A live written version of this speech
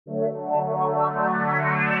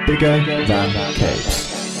Bigger than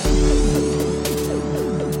capes.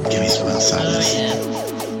 Give me some of that sadness.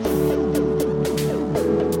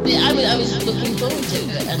 Yeah, I was looking forward to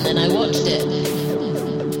it, and then I watched it.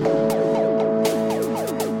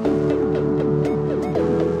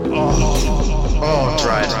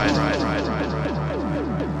 Right.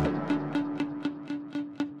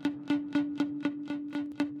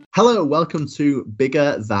 Hello, welcome to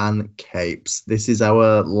Bigger Than Capes. This is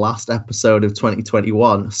our last episode of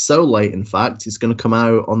 2021. So late, in fact, it's going to come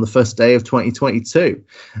out on the first day of 2022.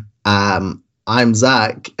 I'm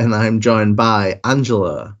Zach, and I'm joined by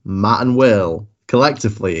Angela, Matt, and Will,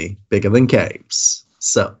 collectively Bigger Than Capes.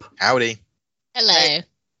 Sup? Howdy. Hello.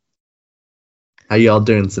 How y'all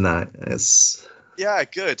doing tonight? Yeah,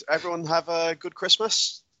 good. Everyone have a good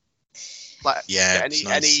Christmas? It's nice.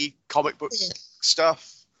 Any comic book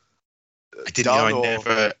stuff?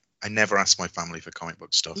 I never asked my family for comic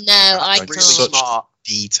book stuff. No, I Really can't. Such smart.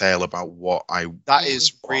 detail about what I. That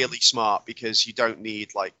is really smart because you don't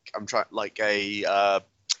need a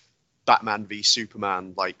Batman v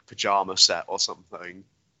Superman pajama set or something.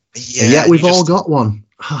 Yeah, we've all got one.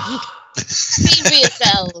 Speak for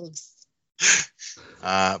yourselves.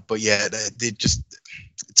 But yeah, they just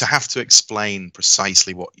to have to explain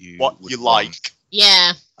precisely what you like. want.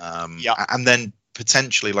 Yeah. And then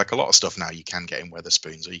potentially, like a lot of stuff now, you can get in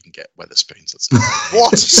Weatherspoons, or you can get Weatherspoons. That's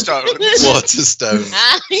Waterstones. Waterstones.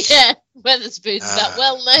 Yeah, Weatherspoons, that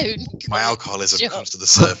well known. My alcoholism comes to the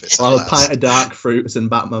surface. Well, a pint of dark fruits and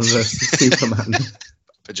Batman vs Superman.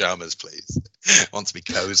 Pajamas, please. I want to be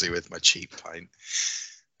cozy with my cheap pint.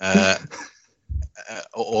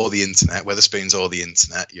 Or the internet, Weatherspoons or the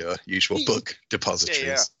internet, your usual book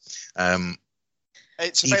depositories. Yeah.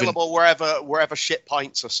 It's available wherever shit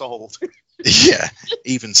pints are sold. Yeah,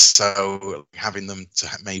 even so, having them to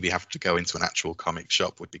maybe have to go into an actual comic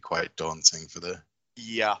shop would be quite daunting for the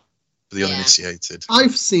uninitiated.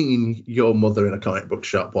 I've seen your mother in a comic book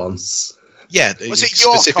shop once. Yeah, Was it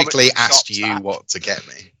your specifically comic book asked shop, you Zach? what to get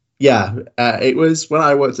me. Yeah, it was when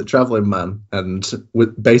I worked at Travelling Man, and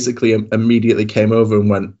basically immediately came over and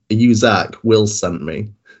went, "Are you Zach? Will sent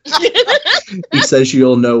me. He says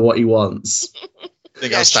you'll know what he wants." I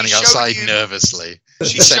think I was standing outside nervously.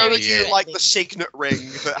 She showed you the signet ring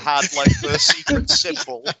that had the secret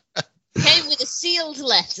symbol. Came with a sealed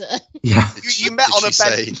letter. Yeah. You met on a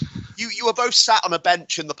say? bench. You were both sat on a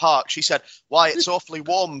bench in the park. She said, "Why, it's awfully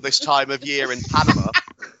warm this time of year in Panama."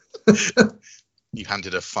 You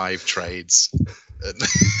handed her 5 trades.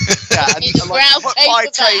 Yeah, and In the brown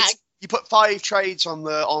paper bag. You put 5 trades on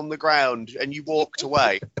the ground, and you walked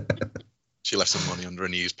away. She left some money under a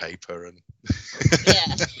newspaper, and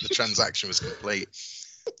Yeah. the transaction was complete.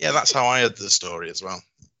 Yeah, that's how I heard the story as well.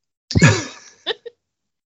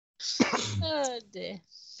 Oh dear.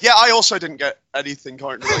 Yeah, I also didn't get anything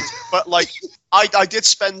comic related, but I did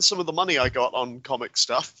spend some of the money I got on comic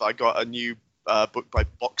stuff. I got a new book by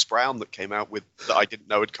Box Brown that came out that I didn't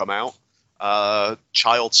know had come out.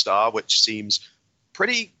 Child Star, which seems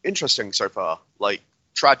pretty interesting so far.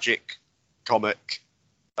 Tragic comic.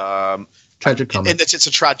 Tragic comic. In that it's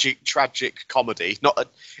a tragic comedy.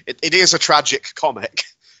 It is a tragic comic,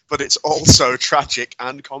 but it's also tragic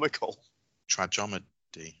and comical.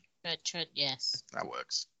 Tragomedy. Yes. That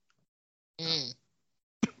works. Mm.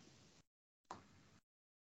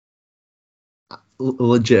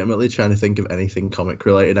 Legitimately trying to think of anything comic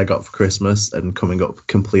related I got for Christmas and coming up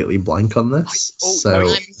completely blank on this.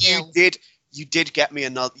 You did get me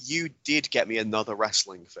another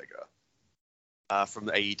wrestling figure from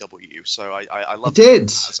the AEW. So I love did.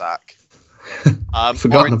 that, Zach.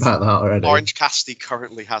 Forgotten about that already. Orange Cassidy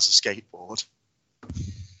currently has a skateboard,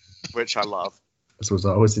 which I love. This was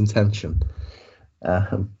always intention. Yeah.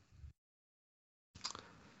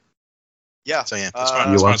 So yeah, You're as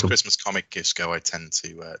far as welcome. Christmas comic gifts go, I tend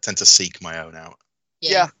to seek my own out.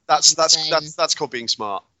 Yeah, that's same. called being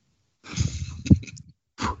smart.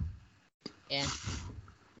 Yeah.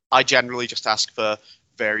 I generally just ask for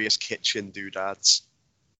various kitchen doodads.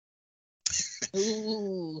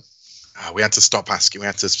 Ooh. We had to stop asking. We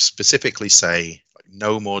had to specifically say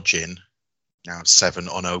no more gin. Now 7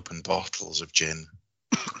 unopened bottles of gin.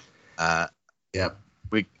 Yep.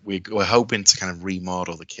 We were hoping to kind of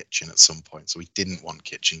remodel the kitchen at some point, so we didn't want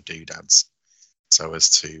kitchen doodads, so as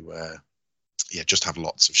to just have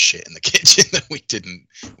lots of shit in the kitchen that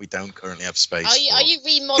we don't currently have space for. Are you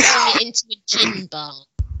remodeling it into a gin bar?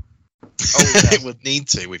 Oh, yeah. It would need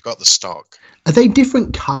to. We've got the stock. Are they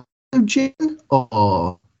different kinds of gin,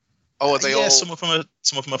 or? Oh, are they all? Some of them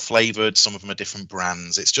are flavored. Some of them are different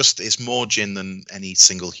brands. It's more gin than any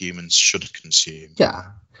single human should consume.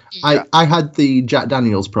 Yeah, I had the Jack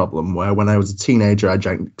Daniels problem where when I was a teenager, I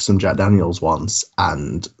drank some Jack Daniels once,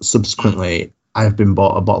 and subsequently I have been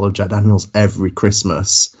bought a bottle of Jack Daniels every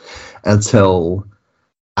Christmas until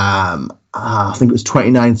I think it was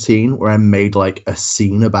 2019 where I made like a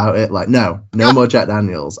scene about it. Like, no more Jack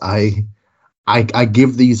Daniels. I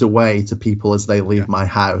give these away to people as they leave my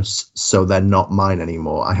house, so they're not mine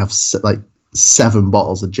anymore. I have like 7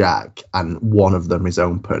 bottles of Jack, and one of them is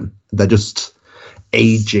open. They're just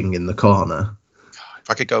aging in the corner. If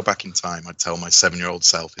I could go back in time, I'd tell my 7-year-old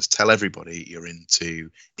self is tell everybody you're into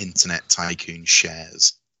internet tycoon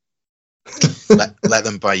shares. let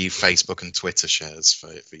them buy you Facebook and Twitter shares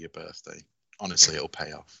for your birthday. Honestly, it'll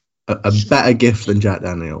pay off. A better gift than Jack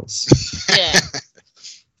Daniels. Yeah.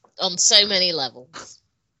 On so many levels.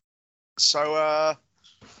 So,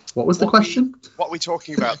 what was the question? What are we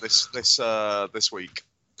talking about this week?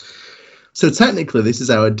 So technically, this is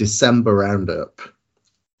our December roundup.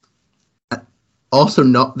 Also,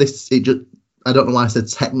 not this. I don't know why I said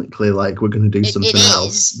technically. Like we're going to do something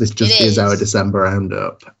else. This just is our December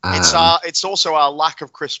roundup. It's also our lack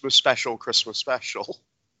of Christmas special.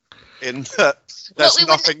 In that there's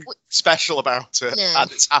nothing special about it,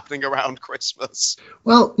 and it's happening around Christmas.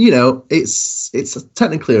 Well, you know, it's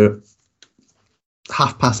technically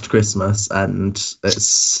half past Christmas, and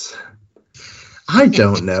it's. I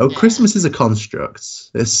don't know. Yeah. Christmas is a construct.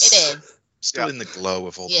 It is. Still in the glow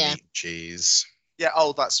of all the meat and cheese. Yeah,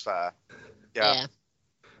 that's fair. Yeah.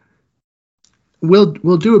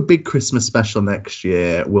 We'll do a big Christmas special next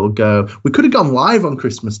year. We could have gone live on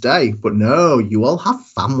Christmas Day, but no, you all have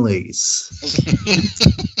families.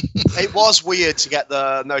 It was weird to get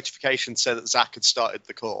the notification say that Zach had started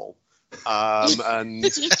the call. And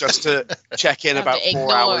just to check in about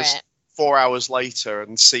 4 hours later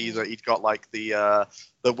and see that he'd got like the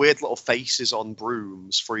weird little faces on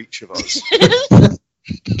brooms for each of us.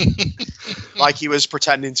 Like he was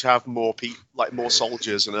pretending to have more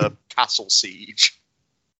soldiers in a castle siege.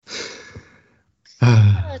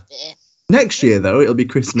 Oh dear. Next year, though, it'll be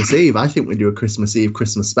Christmas Eve. I think we do a Christmas Eve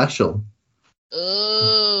Christmas special.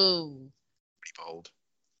 Oh. Pretty bold.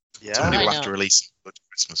 Yeah. Somebody will have to release good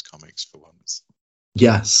Christmas comics for once.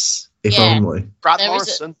 Yes, if only. Brad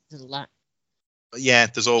Morrison. But yeah,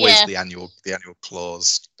 there's always the annual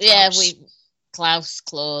clause. Yeah, Klaus. Klaus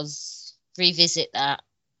clause. Revisit that.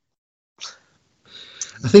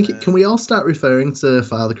 I think can we all start referring to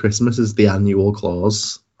Father Christmas as the annual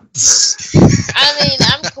clause? I mean,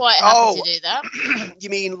 I'm quite happy to do that.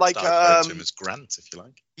 You mean like to him as Grant, if you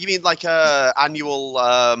like. You mean like annual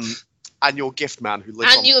gift man who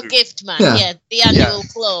lives annual on the moon? Gift man, yeah, the annual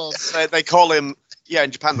clause. They call him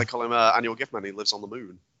in Japan they call him annual gift man. He lives on the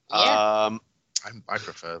moon. Yeah. I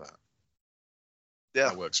prefer that. Yeah,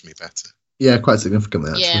 that works for me better. Yeah, quite significantly,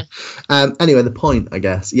 actually. Yeah. Anyway, the point, I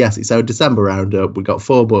guess. Yes, it's our December roundup. We got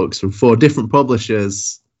 4 books from 4 different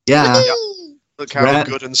publishers. Yeah. Look how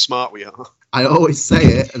good and smart we are. I always say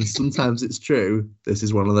it, and sometimes it's true. This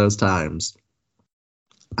is one of those times.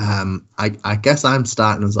 I guess I'm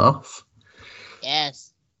starting us off.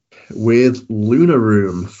 Yes. With Lunar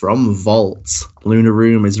Room from Vault. Lunar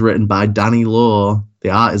Room is written by Danny Law. The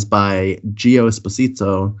art is by Gio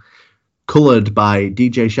Esposito. Coloured by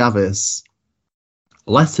DJ Chavez.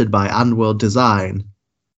 Lettered by Andworld Design.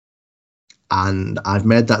 And I've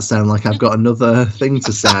made that sound like I've got another thing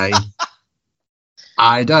to say.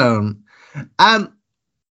 I don't.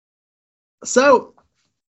 So,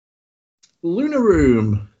 Lunar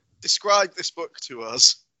Room. Describe this book to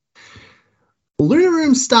us. Lunar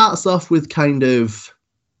Room starts off with kind of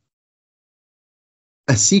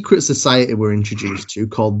a secret society we're introduced to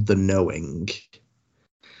called The Knowing.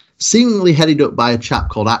 Seemingly headed up by a chap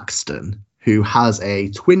called Axton, who has a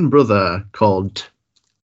twin brother called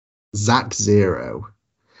Zach Zero.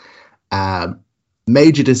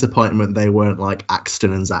 Major disappointment they weren't like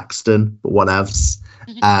Axton and Zaxton, but whatevs.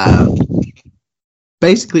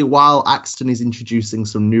 Basically, while Axton is introducing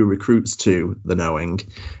some new recruits to The Knowing,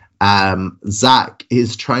 Zach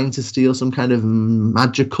is trying to steal some kind of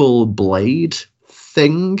magical blade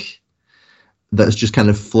thing that's just kind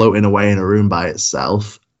of floating away in a room by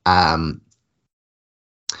itself.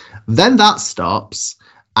 Then that stops,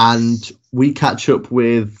 and we catch up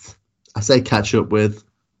with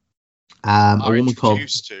a woman called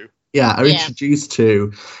introduced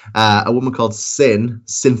to a woman called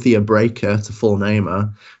Cynthia Breaker, to full name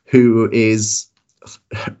her, who is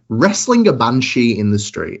wrestling a banshee in the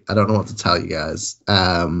street. I don't know what to tell you guys.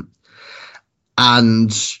 And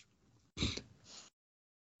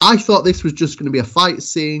I thought this was just going to be a fight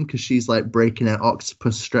scene because she's like breaking out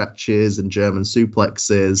octopus stretches and German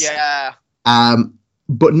suplexes. Yeah.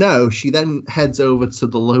 But no, she then heads over to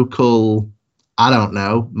the local, I don't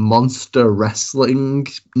know, monster wrestling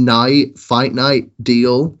fight night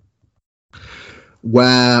deal,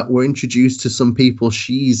 where we're introduced to some people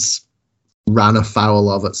she's ran afoul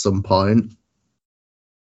of at some point,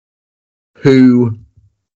 who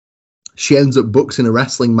she ends up boxing a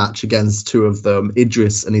wrestling match against two of them,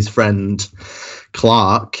 Idris and his friend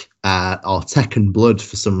Clark, or Tekken Blood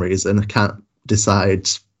for some reason. I can't decide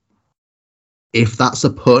if that's a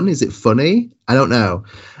pun. Is it funny? I don't know.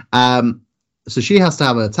 So she has to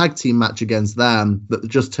have a tag team match against them that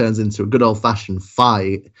just turns into a good old-fashioned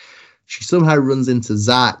fight. She somehow runs into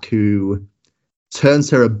Zach, who turns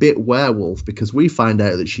her a bit werewolf, because we find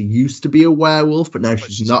out that she used to be a werewolf, but now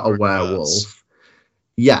she's not a werewolf.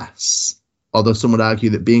 Yes. Although some would argue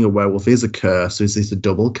that being a werewolf is a curse. So is this a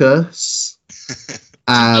double curse?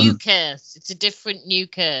 New curse. It's a different new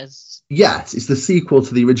curse. Yes, it's the sequel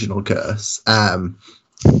to the original curse.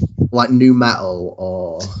 Like New Metal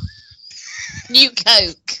or... New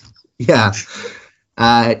Coke. Yeah.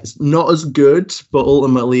 It's not as good, but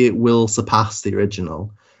ultimately it will surpass the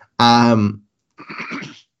original.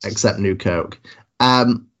 Except New Coke.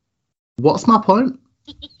 What's my point?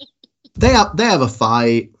 They have a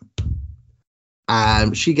fight.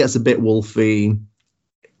 She gets a bit wolfy,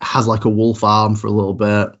 has like a wolf arm for a little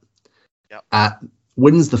bit. Yep.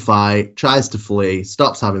 Wins the fight, tries to flee,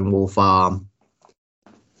 stops having wolf arm.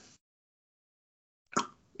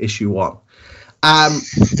 Issue 1. Can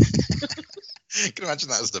you imagine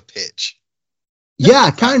that as the pitch? Yeah,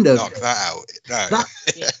 kind of. Knock that out. No.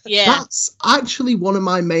 Yeah. That's actually one of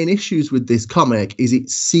my main issues with this comic. Is it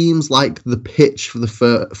seems like the pitch for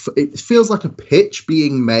the it feels like a pitch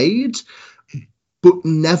being made, but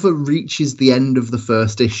never reaches the end of the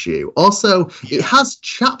first issue. Also, it has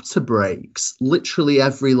chapter breaks literally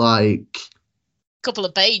every couple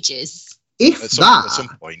of pages. At some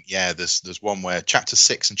point, yeah. There's one where chapter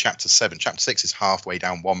 6 and chapter 7. Chapter 6 is halfway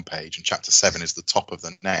down one page, and chapter 7 is the top of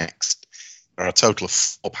the next. There are a total of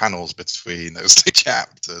 4 panels between those 2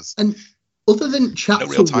 chapters. And other than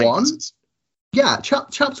chapter 1,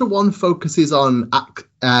 chapter 1 focuses on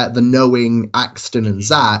the knowing Axton and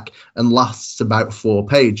Zach and lasts about 4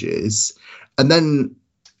 pages. And then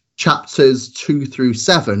chapters 2 through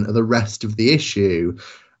 7 are the rest of the issue,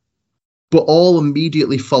 but all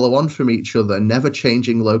immediately follow on from each other, never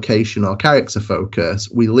changing location or character focus.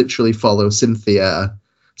 We literally follow Cynthia,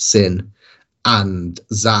 Sin, and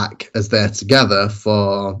Zach as they're together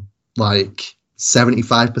for like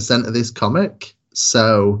 75% of this comic.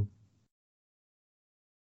 So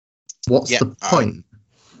what's the point?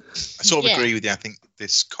 I sort of agree with you. I think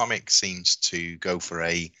this comic seems to go for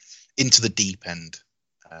a into the deep end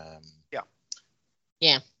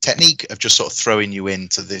technique of just sort of throwing you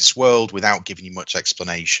into this world without giving you much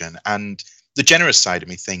explanation. And the generous side of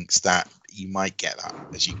me thinks that you might get that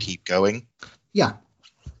as you keep going. Yeah.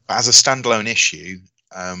 But as a standalone issue,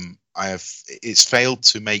 it's failed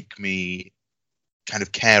to make me kind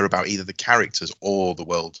of care about either the characters or the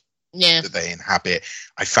world that they inhabit.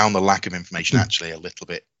 I found the lack of information actually a little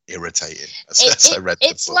bit irritating as I read the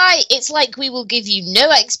book. It's like we will give you no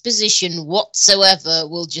exposition whatsoever.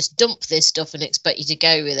 We'll just dump this stuff and expect you to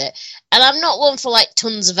go with it. And I'm not one for like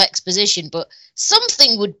tons of exposition, but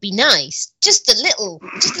something would be nice. Just a little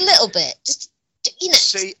bit. Just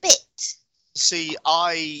just a bit. See,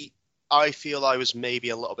 I feel I was maybe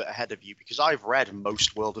a little bit ahead of you because I've read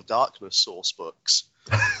most World of Darkness source books,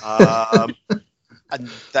 and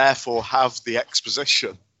therefore have the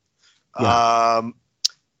exposition. Yeah.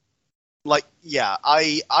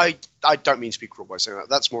 I don't mean to be cruel by saying that.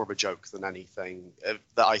 That's more of a joke than anything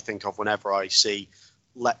that I think of whenever I see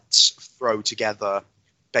let's throw together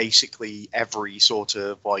basically every sort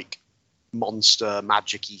of like monster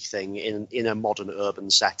magic-y thing in a modern urban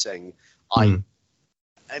setting. I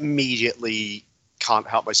immediately can't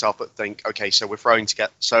help myself but think, okay, so we're throwing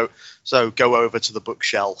together. So go over to the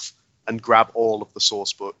bookshelf and grab all of the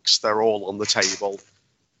source books. They're all on the table.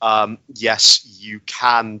 Yes, you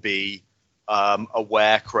can be a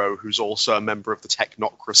werecrow who's also a member of the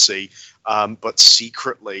technocracy, but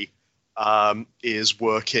secretly is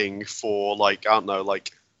working for like, I don't know,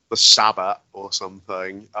 like the Sabbath or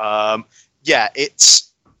something. There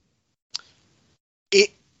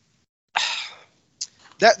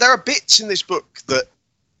are bits in this book that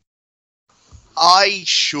I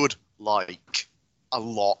should like a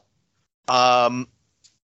lot.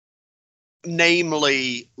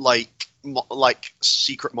 Namely, like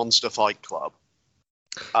Secret Monster Fight Club.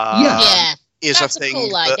 Is that's a thing cool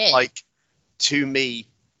that, idea. like, to me,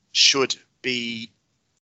 should be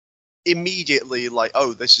immediately like,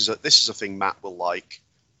 oh, this is a thing Matt will like.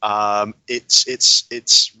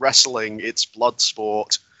 It's wrestling, it's blood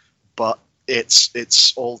sport, but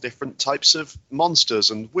it's all different types of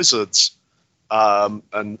monsters and wizards,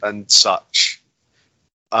 and such.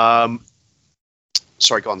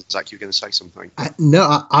 Sorry, go on, Zach. You were going to say something.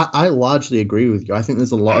 No, I largely agree with you. I think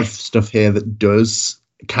there's a lot of stuff here that does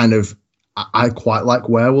kind of. I quite like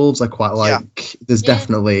werewolves. I quite like. There's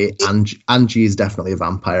definitely Angie is definitely a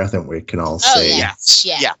vampire. I think we can all see. Yes.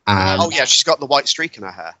 Yeah. She's got the white streak in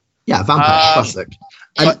her hair. Yeah, vampire classic.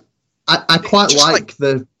 And I quite like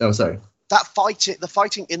the. Oh, sorry. That the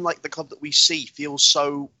fighting in like the club that we see feels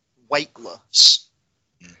so weightless,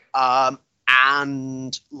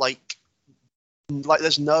 and like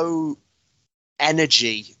there's no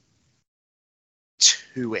energy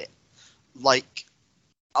to it. Like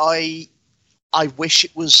I wish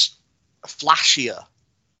it was flashier,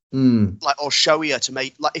 like or showier to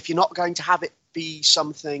make. Like if you're not going to have it be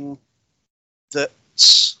something that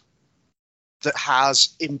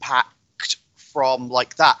has impact from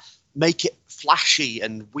like that, make it flashy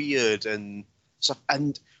and weird and stuff.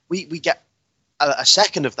 And we get a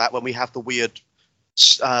second of that when we have the weird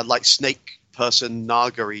like snake person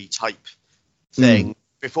Nagari type thing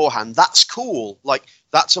beforehand. That's cool. Like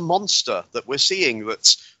that's a monster that we're seeing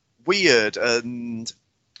that's weird and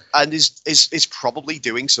is probably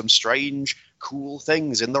doing some strange cool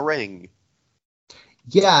things in the ring.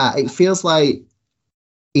 Yeah, it feels like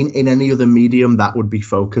in any other medium that would be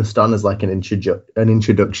focused on as like an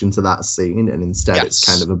introduction to that scene, and instead it's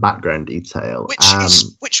kind of a background detail,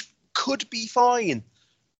 which could be fine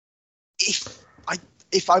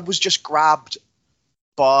if I was just grabbed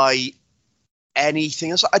by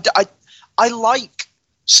anything else. I like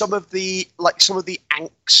some of the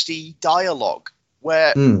angsty dialogue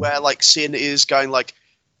where like Sin is going like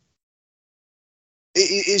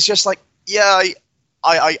it's just like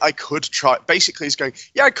I could try. Basically, he's going,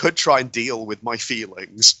 I could try and deal with my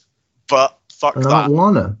feelings, but fuck that. I don't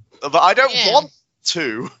wanna. But I don't want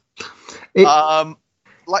to.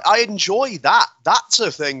 Like I enjoy that. That's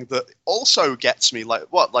a thing that also gets me. Like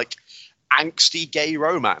what? Like angsty gay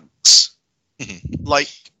romance. Like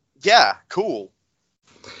cool.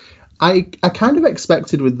 I kind of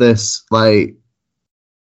expected with this, like,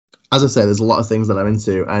 as I say, there's a lot of things that I'm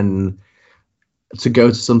into, and to go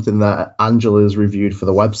to something that Angela's reviewed for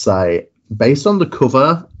the website, based on the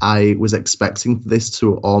cover, I was expecting this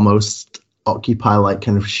to almost occupy like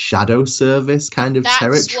kind of shadow service kind of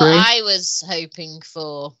territory. That's what I was hoping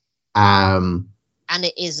for. And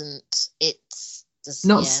it isn't. It's just,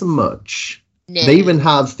 not so much. No. They even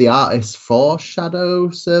have the artist for shadow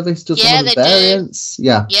service, does one of the variants. Do.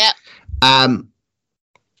 Yeah. I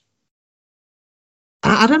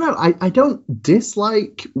don't know. I don't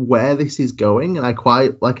dislike where this is going, and I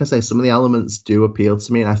quite, like I say, some of the elements do appeal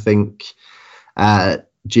to me, and I think Gio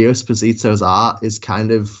Esposito's art is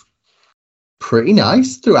kind of pretty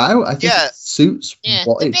nice throughout. I think it suits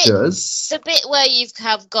what it does. The bit where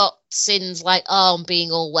have got Sins like arm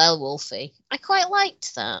being all werewolfy, I quite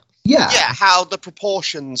liked that. Yeah, how the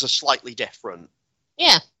proportions are slightly different.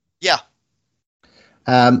 Yeah.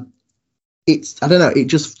 It's, I don't know, it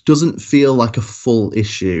just doesn't feel like a full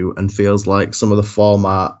issue and feels like some of the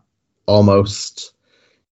format almost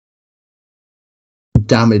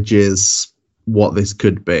damages what this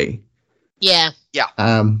could be. Yeah. But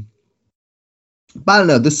I don't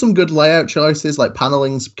know, there's some good layout choices, like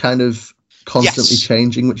paneling's kind of constantly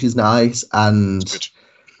changing, which is nice, and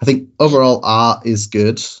I think overall art is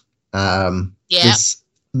good.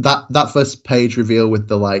 That first page reveal with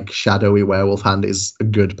the like shadowy werewolf hand is a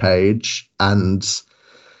good page, and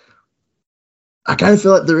I kind of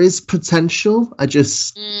feel like there is potential. I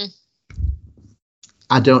just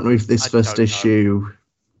I don't know if this first issue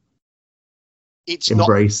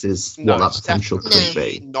embraces what that potential could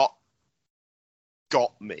be. Not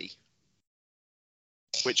got me,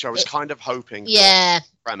 which I was kind of hoping. Yeah,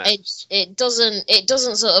 it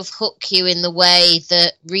doesn't sort of hook you in the way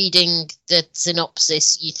that reading the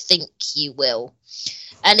synopsis you think you will,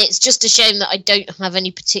 and it's just a shame that I don't have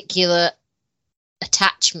any particular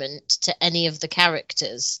attachment to any of the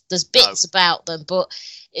characters. There's bits about them, but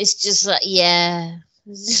it's just like they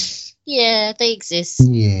exist.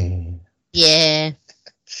 Yeah.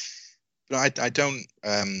 But I don't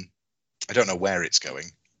know where it's going.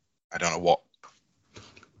 I don't know what.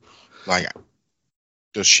 Like,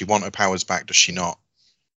 does she want her powers back? Does she not?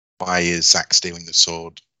 Why is Zack stealing the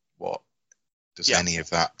sword? What does any of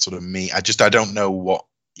that sort of mean? I don't know what.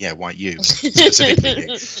 Yeah, why you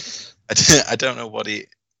specifically? I don't know what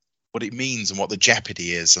it means and what the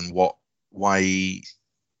jeopardy is and why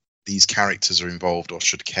these characters are involved or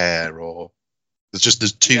should care, or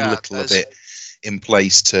there's too little of it in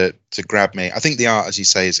place to grab me. I think the art, as you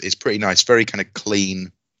say, is pretty nice. Very kind of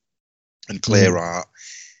clean and clear art.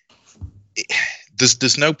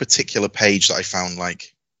 There's no particular page that I found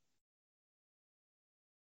like,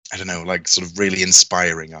 I don't know, like sort of really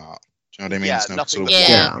inspiring art. Do you know what I mean? Yeah, There's no nothing sort of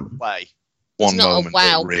that way. one not a moment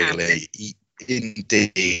wow that really.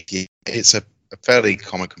 Indeed, it's a fairly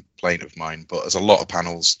common complaint of mine, but there's a lot of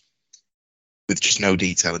panels with just no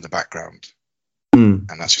detail in the background.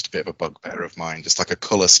 And that's just a bit of a bugbear of mine, just like a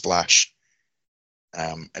colour splash.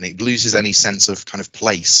 And it loses any sense of kind of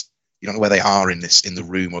place. You don't know where they are in the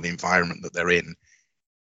room or the environment that they're in.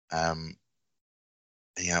 Yeah,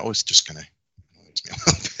 it always just kind of annoys me a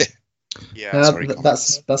little bit. Yeah, Sorry,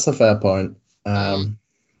 that's a fair point. I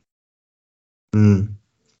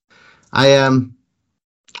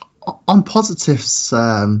on positives,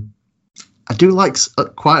 I do like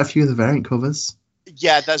quite a few of the variant covers.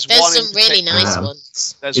 Yeah, there's There's one some really nice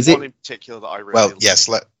ones. There's one in particular that I really Well, like. yes,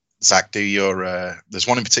 let Zach do your. There's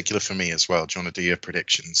one in particular for me as well. Do you want to do your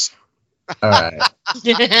predictions? All right.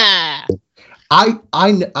 I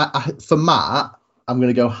for Matt, I'm going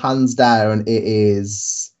to go hands down. It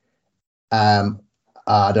is, I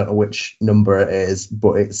don't know which number it is,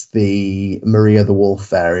 but it's the Maria the Wolf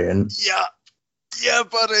variant. Yeah,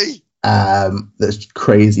 buddy. That's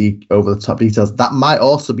crazy over the top details. That might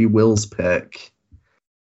also be Will's pick.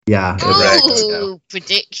 Yeah. Ooh,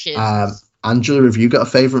 prediction. Angela, have you got a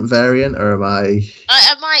favourite variant, or am I?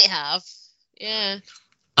 I might have. Yeah.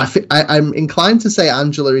 I'm inclined to say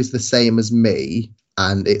Angela is the same as me,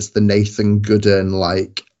 and it's the Nathan Gooden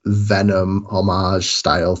like Venom homage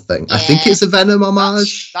style thing. Yeah. I think it's a Venom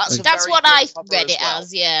homage. That's what I read it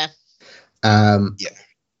as. Yeah.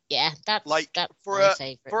 Yeah, that's like that's for my a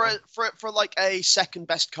favorite. for like a second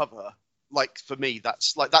best cover. Like for me,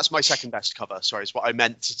 that's my second best cover. Sorry, is what I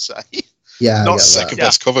meant to say. Yeah, Not second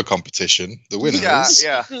best cover competition. The winners.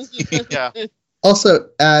 Yeah. Also,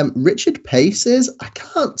 Richard Pace's, I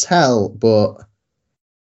can't tell, but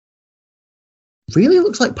really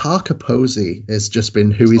looks like Parker Posey has just been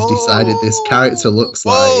who he's decided this character looks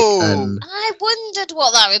like. And I wondered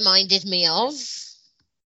what that reminded me of.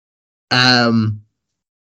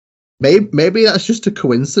 Maybe that's just a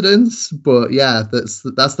coincidence, but yeah, that's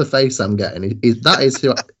the face I'm getting. That is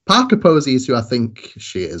who Parker Posey is who I think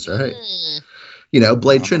she is, right? You know,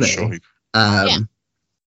 Blade Trinity. Sure.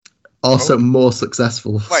 Also, more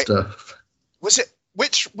successful stuff. Was it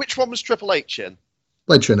which one was Triple H in?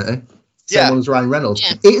 Blade Trinity. Same one as Ryan Reynolds.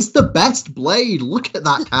 Yeah. It's the best Blade. Look at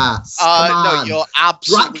that cast. Come on. No, you're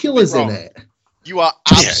absolutely Dracula's wrong. in it. You are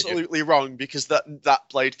absolutely wrong, because that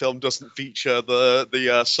Blade film doesn't feature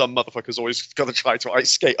the some motherfuckers always gonna try to ice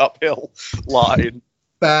skate uphill line.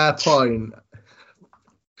 Fair point.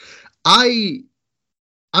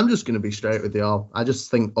 I'm just going to be straight with y'all. I just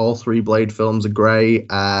think all three Blade films are great.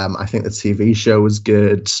 I think the TV show was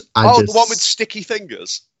good. The one with sticky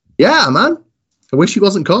fingers. Yeah, man. I wish he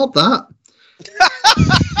wasn't called that.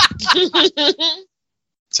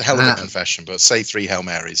 It's a hell of a confession, but say 3 Hail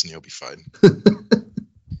Marys and you'll be fine.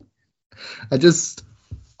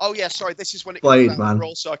 Oh yeah, sorry. This is when it Blade, comes out. man. We're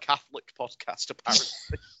also a Catholic podcast, apparently.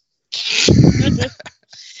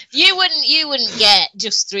 You wouldn't get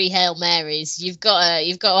just 3 Hail Marys. You've got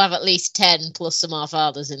to have at least 10 plus some Our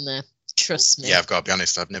Fathers in there. Trust me. Yeah, I've got to be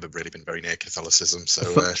honest. I've never really been very near Catholicism,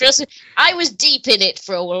 so Trust me. I was deep in it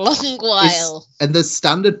for a long while. And there's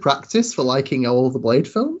standard practice for liking all the Blade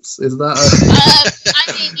films? Is that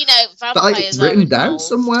I mean, vampires it's written are down involved.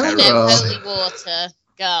 somewhere? Holy water,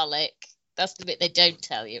 garlic. That's the bit they don't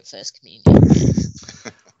tell you at First Communion.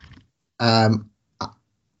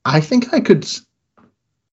 I think I could.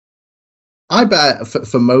 I bet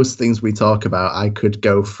for most things we talk about, I could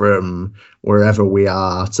go from Wherever We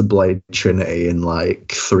Are to Blade Trinity in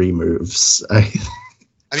like 3 moves. I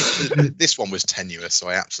mean, this one was tenuous, so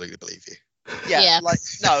I absolutely believe you. Yeah.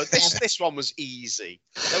 This one was easy.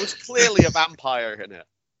 There was clearly a vampire in it.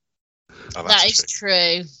 Oh, That is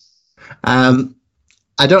true.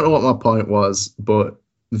 I don't know what my point was, but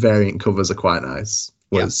variant covers are quite nice.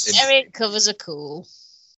 Variant covers are cool.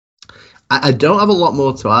 I don't have a lot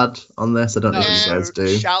more to add on this. I don't know if you guys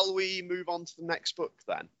do. Shall we move on to the next book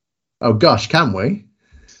then? Oh gosh, can we?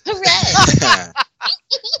 Hooray!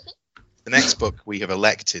 The next book we have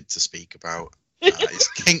elected to speak about is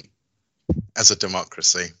King as a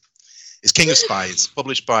Democracy. It's King of Spies,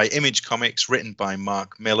 published by Image Comics, written by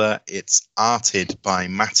Mark Miller. It's arted by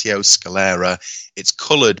Matteo Scalera. It's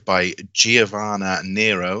coloured by Giovanna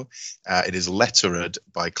Nero. It is lettered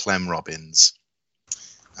by Clem Robbins.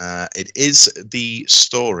 It is the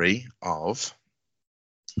story of,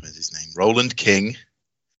 what's his name? Roland King,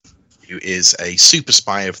 Matthew is a super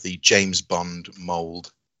spy of the James Bond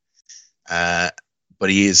mold, but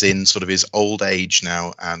he is in sort of his old age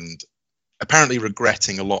now and apparently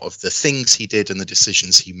regretting a lot of the things he did and the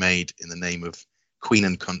decisions he made in the name of Queen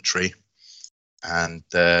and country. And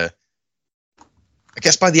I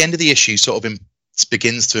guess by the end of the issue, sort of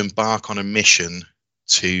begins to embark on a mission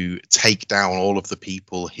to take down all of the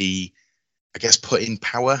people he, I guess, put in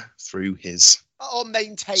power through his... Or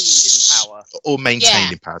maintained in power. Or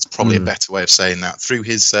maintained in power. It's probably a better way of saying that. Through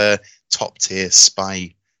his top-tier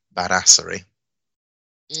spy badassery.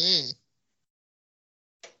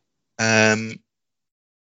 I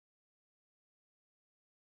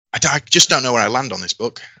just don't know where I land on this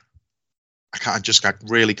book. I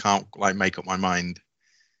really can't like make up my mind.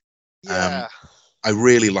 Yeah. I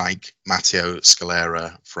really like Matteo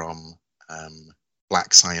Scalera from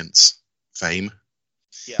Black Science fame.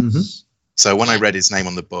 Yes. Mm-hmm. So when I read his name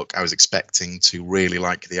on the book, I was expecting to really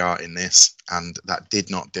like the art in this, and that did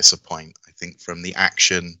not disappoint. I think from the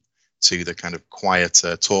action to the kind of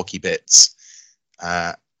quieter, talky bits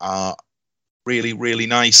are really, really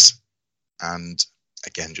nice. And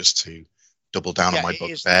again, just to double down on my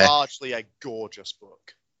book there, largely a gorgeous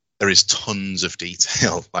book. There is tons of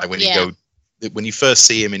detail. Like when you first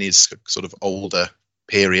see him in his sort of older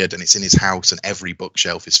period, and it's in his house, and every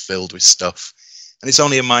bookshelf is filled with stuff. And it's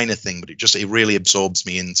only a minor thing, but it really absorbs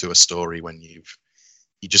me into a story when you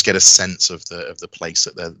just get a sense of the place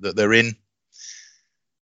that they're in.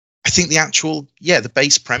 I think the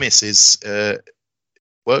base premise is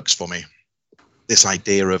works for me. This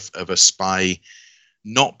idea of a spy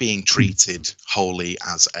not being treated wholly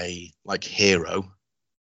as a hero,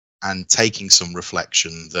 and taking some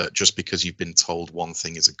reflection that just because you've been told one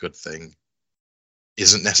thing is a good thing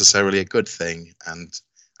isn't necessarily a good thing. And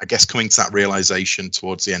I guess coming to that realization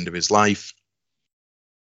towards the end of his life,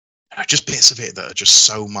 just bits of it that are just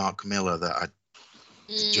so Mark Miller that I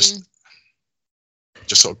just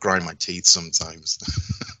sort of grind my teeth sometimes.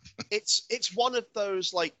 It's one of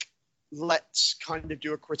those let's kind of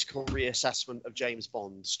do a critical reassessment of James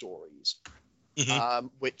Bond stories,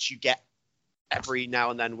 which you get every now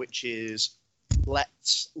and then, which is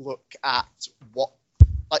let's look at what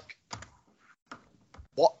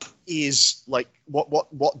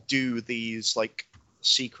do these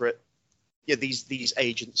secret these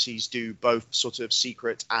agencies do, both sort of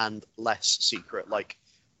secret and less secret,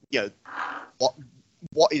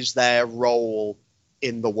 what is their role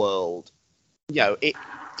in the world?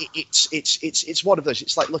 It's one of those.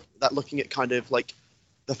 It's like looking at kind of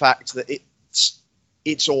the fact that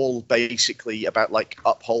it's all basically about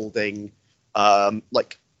upholding the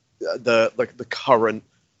current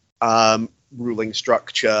ruling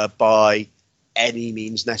structure by any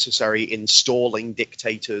means necessary, installing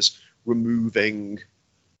dictators, removing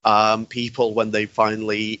people when they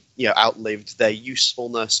finally outlived their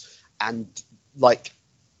usefulness, and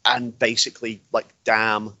basically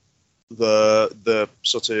damn the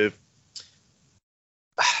sort of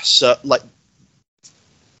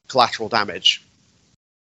collateral damage.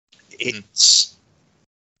 It's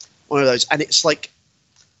one of those, and it's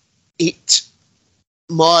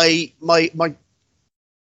my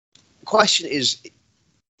question is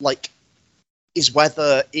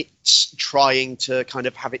whether it's trying to kind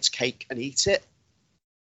of have its cake and eat it,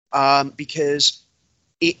 because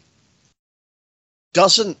it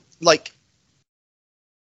doesn't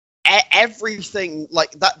everything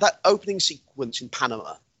that opening sequence in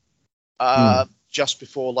Panama, just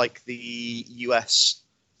before the US,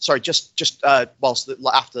 just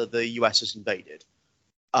after the US has invaded,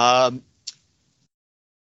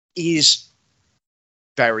 is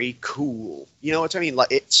very cool. You know what I mean?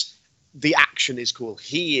 It's the action is cool.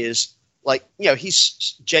 He is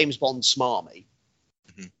he's James Bond smarmy,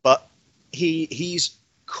 but he's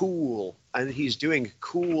cool and he's doing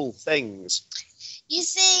cool things. You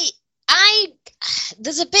see,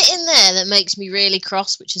 there's a bit in there that makes me really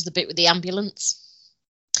cross, which is the bit with the ambulance,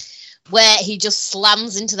 where he just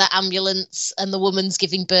slams into that ambulance and the woman's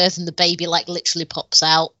giving birth and the baby literally pops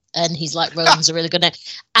out, and he's Roland's a really good name,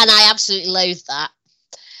 and I absolutely loathe that.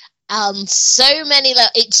 So many,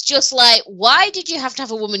 it's just why did you have to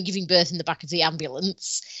have a woman giving birth in the back of the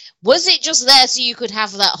ambulance? Was it just there so you could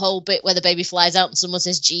have that whole bit where the baby flies out and someone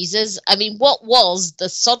says Jesus? I mean, what was the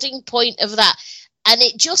sodding point of that? And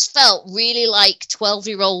it just felt really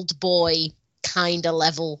 12-year-old boy kind of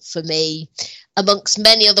level for me, amongst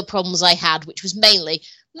many other problems I had, which was mainly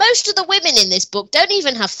most of the women in this book don't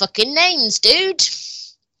even have fucking names, dude.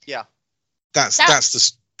 Yeah. That's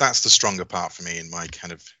the stronger part for me in my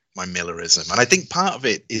kind of my Millerism. And I think part of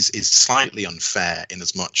it is slightly unfair in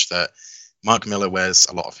as much that Mark Miller wears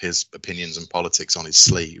a lot of his opinions and politics on his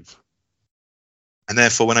sleeve. And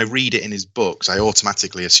therefore, when I read it in his books, I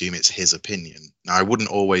automatically assume it's his opinion. Now, I wouldn't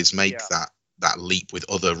always make that leap with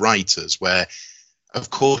other writers, where, of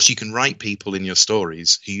course, you can write people in your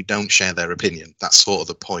stories who you don't share their opinion. That's sort of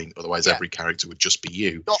the point. Otherwise, every character would just be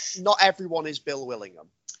you. Not everyone is Bill Willingham.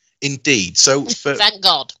 Indeed. So, thank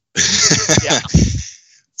God. Yeah.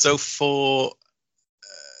 So for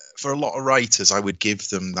a lot of writers, I would give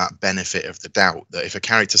them that benefit of the doubt that if a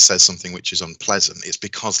character says something which is unpleasant, it's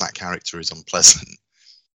because that character is unpleasant.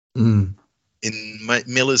 Mm. In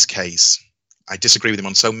Miller's case, I disagree with him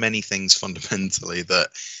on so many things fundamentally that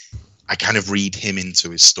I kind of read him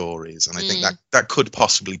into his stories. And I think that could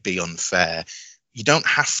possibly be unfair. You don't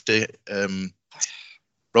have to...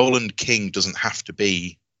 Roland King doesn't have to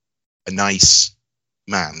be a nice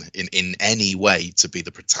man in any way to be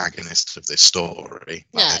the protagonist of this story.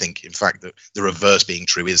 No. I think, in fact, that the reverse being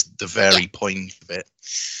true is the very point of it.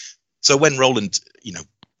 So when Roland,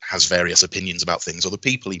 has various opinions about things or the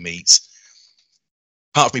people he meets,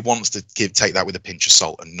 part of me wants to take that with a pinch of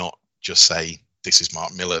salt and not just say, this is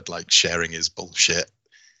Mark Millar, like sharing his bullshit.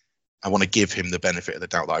 I want to give him the benefit of the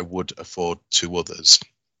doubt that I would afford to others.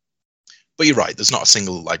 But you're right, there's not a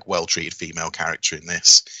single well-treated female character in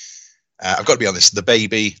this. I've got to be honest, the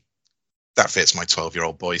baby, that fits my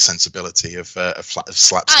 12-year-old boy sensibility of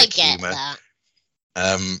slapstick I get humor.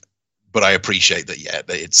 that. But I appreciate that,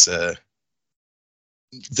 that it's...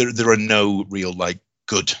 there are no real,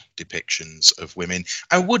 good depictions of women.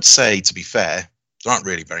 I would say, to be fair, there aren't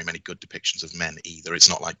really very many good depictions of men either. It's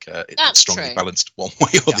not like it's strongly true. balanced one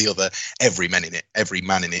way or the other. Every man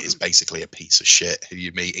in it is basically a piece of shit who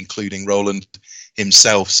you meet, including Roland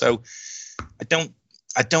himself. So I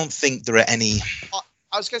don't think there are any.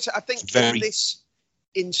 I was going to say, I think in this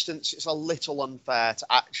instance, it's a little unfair to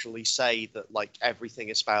actually say that everything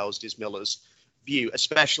espoused is Miller's view,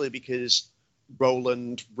 especially because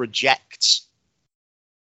Roland rejects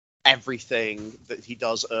everything that he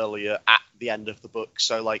does earlier at the end of the book.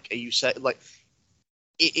 So are you saying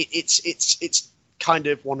it's kind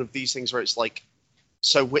of one of these things where it's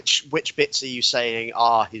so which bits are you saying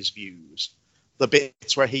are his views? The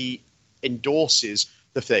bits where he endorses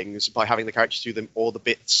the things by having the characters do them, or the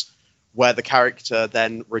bits where the character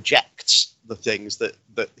then rejects the things that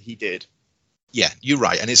he did? Yeah, you're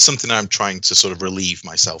right. And it's something I'm trying to sort of relieve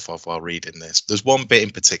myself of while reading this. There's one bit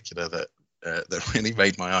in particular that really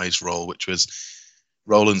made my eyes roll, which was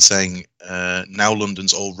Roland saying, now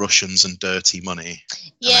London's all Russians and dirty money.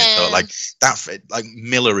 Yeah. And I thought that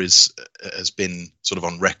Miller has been sort of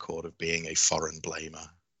on record of being a foreign blamer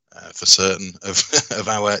for certain of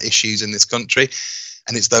our issues in this country.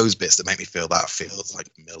 And it's those bits that make me feel that feels like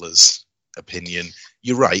Miller's opinion.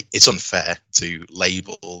 You're right. It's unfair to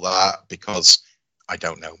label that because I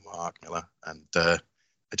don't know Mark Millar and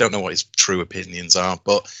I don't know what his true opinions are,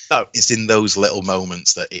 but it's in those little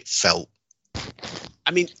moments that it felt.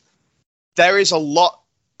 I mean, there is a lot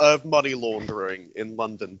of money laundering in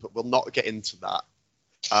London, but we'll not get into that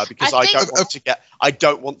because I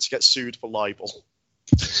don't want to get sued for libel.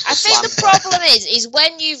 I think the problem is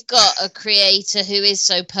when you've got a creator who is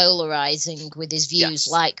so polarizing with his views,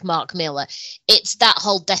 like Mark Millar, it's that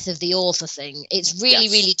whole death of the author thing. It's really,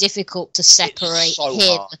 really difficult to separate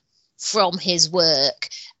him from his work.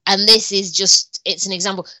 And this is it's an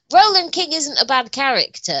example. Roland King isn't a bad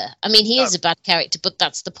character. I mean, he is a bad character, but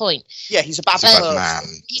that's the point. Yeah, he's a bad man.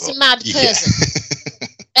 He's a mad person.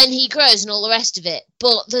 And he grows and all the rest of it.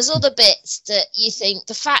 But there's other bits that you think,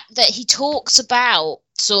 the fact that he talks about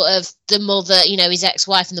sort of the mother, his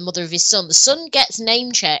ex-wife and the mother of his son. The son gets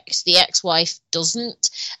name checked, the ex-wife doesn't.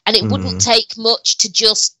 And it wouldn't take much to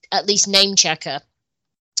just at least name check her.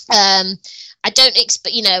 I don't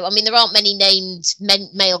expect, there aren't many named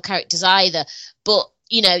male characters either. But,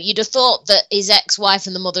 you'd have thought that his ex-wife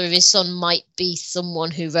and the mother of his son might be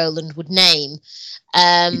someone who Roland would name.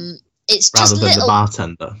 It's just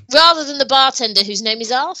rather than the bartender whose name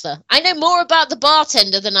is Arthur. I know more about the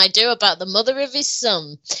bartender than I do about the mother of his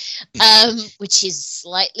son, which is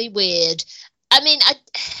slightly weird. I mean,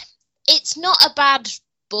 it's not a bad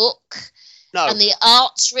book, and the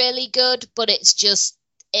art's really good, but it's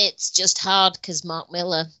just hard because Mark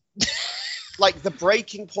Millar. The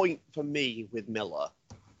breaking point for me with Millar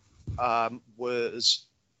was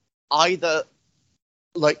either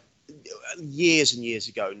years and years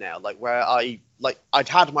ago now, where I'd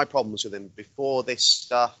had my problems with him before this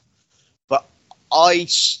stuff, but I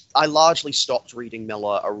largely stopped reading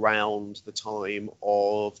Millar around the time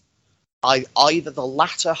of either the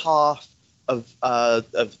latter half of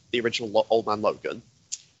the original Old Man Logan.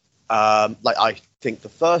 I think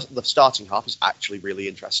the starting half is actually really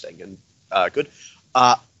interesting and good,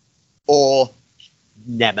 or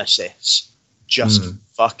Nemesis. just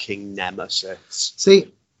fucking Nemesis.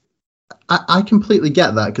 See, I completely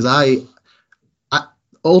get that, because I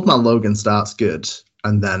Old Man Logan starts good,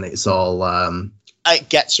 and then it's all It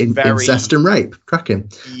gets very incest and rape,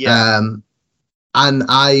 cracking. Yeah. And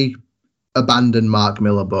I abandoned Mark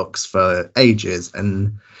Miller books for ages,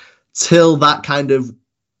 and till that kind of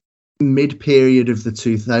mid-period of the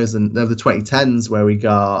 2010s, where we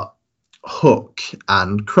got Hook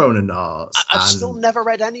and Chrononauts. I've still never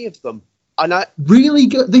read any of them. And really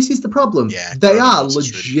good. This is the problem. Yeah, they are Chrononauts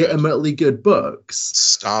is really legitimately good books.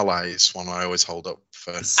 Starlight is one I always hold up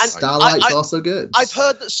for. Starlight's also good. I've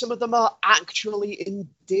heard that some of them are actually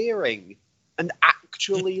endearing and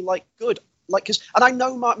actually like good. Like, and I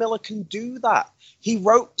know Mark Miller can do that. He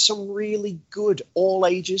wrote some really good all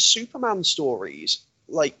ages Superman stories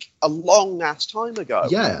like a long ass time ago.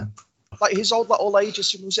 Yeah. Like his old all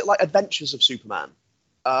ages, was it like Adventures of Superman?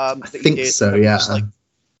 I think so. Yeah. Like,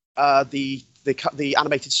 the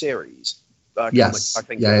animated series. Yes. Comic, I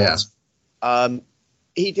think it was.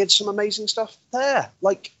 He did some amazing stuff there.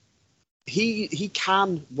 Like he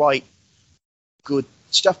can write good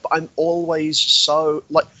stuff, but I'm always so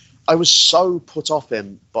like I was so put off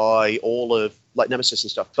him by all of like Nemesis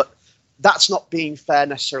and stuff. But that's not being fair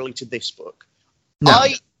necessarily to this book. No.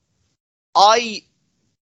 I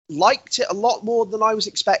liked it a lot more than I was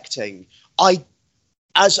expecting. As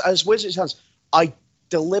weird as it sounds, I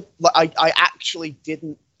actually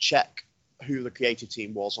didn't check who the creative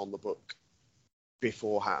team was on the book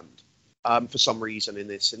beforehand. For some reason, in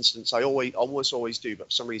this instance, I almost always do, but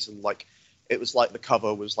for some reason, like it was like the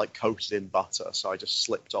cover was like coated in butter, so I just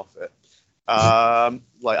slipped off it.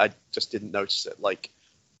 Like I just didn't notice it. Like,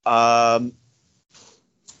 and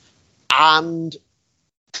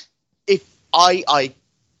if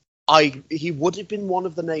he would have been one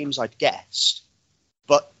of the names I'd guessed,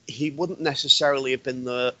 but he wouldn't necessarily have been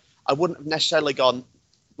I wouldn't have necessarily gone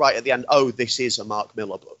right at the end, oh, this is a Mark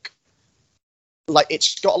Miller book. Like,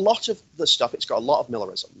 it's got a lot of the stuff, it's got a lot of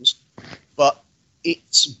Millerisms, but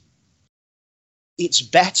it's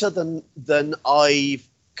better than I've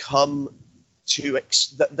come to,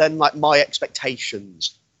 than like my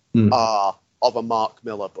expectations are of a Mark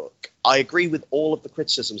Miller book. I agree with all of the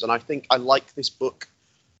criticisms, and I think I like this book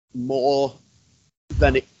more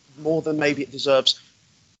than maybe it deserves,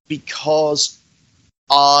 because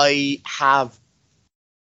I have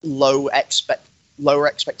lower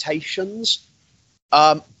expectations.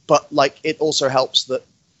 But like it also helps that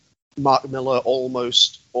Mark Miller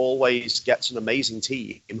almost always gets an amazing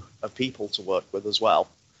team of people to work with as well.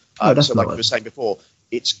 So like I was saying before,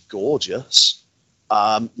 it's gorgeous.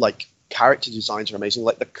 Like character designs are amazing.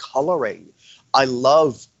 Like the coloring, I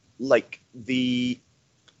love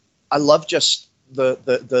just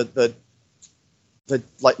the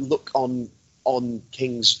like look on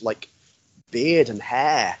King's like beard and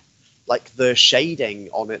hair, like the shading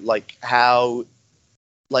on it, like how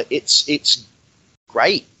like it's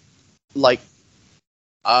great. Like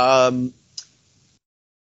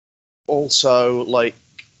also like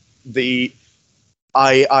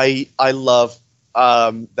I love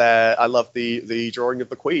the drawing of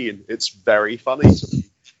the Queen. It's very funny to me.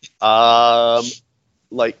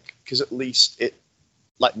 Like because at least it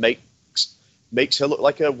like makes her look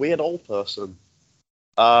like a weird old person.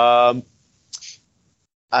 And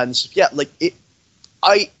yeah, like it.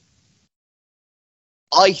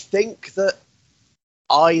 I think that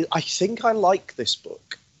I think I like this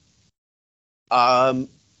book. I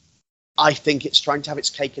think it's trying to have its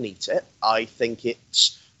cake and eat it. I think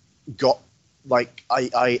it's got like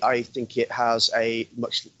I think it has a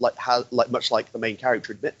much like the main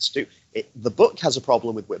character admits to. The book has a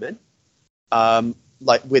problem with women,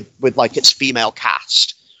 like with like its female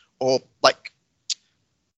cast, or like,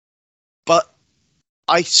 but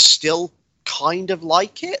I still kind of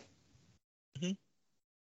like it.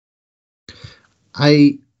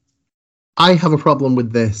 I have a problem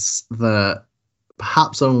with this that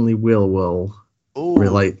perhaps only will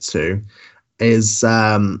relate to, is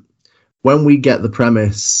when we get the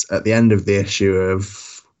premise at the end of the issue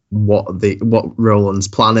of what Roland's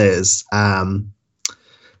plan is. Well,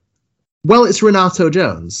 it's Renato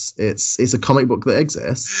Jones. It's a comic book that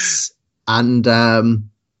exists, and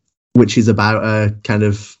which is about a kind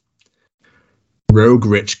of rogue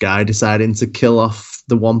rich guy deciding to kill off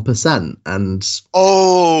the 1%, and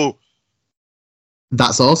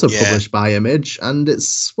that's also published by Image, and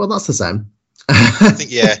that's the same. I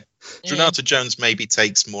think Renato Jones maybe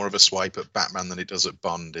takes more of a swipe at Batman than it does at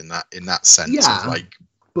Bond in that sense of like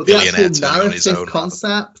but the billionaire actual turning on his own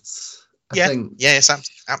concept, I think. It's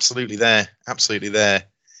absolutely there.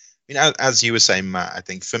 as you were saying, Matt, I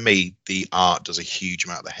think for me, the art does a huge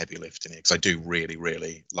amount of the heavy lifting here, because I do really,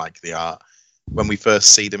 really like the art. When we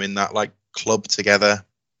first see them in that like club together,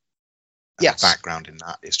 Yes. the background in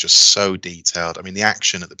that is just so detailed. I mean, the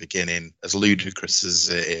action at the beginning, as ludicrous as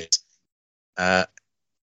it is,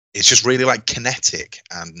 it's just really like kinetic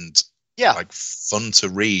and like fun to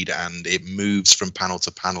read, and it moves from panel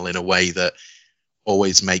to panel in a way that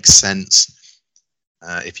always makes sense.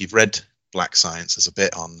 If you've read Black Science, there's a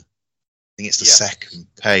bit on, I think it's the second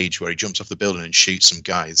page, where he jumps off the building and shoots some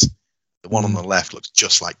guys. The one on the left looks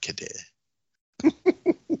just like Kadir.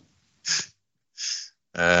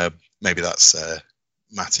 Maybe that's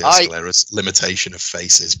Matty Escalera's limitation of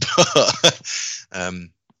faces, but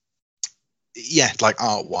yeah, like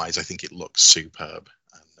art-wise, I think it looks superb,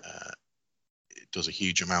 and it does a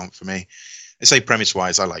huge amount for me. I say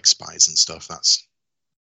premise-wise, I like spies and stuff.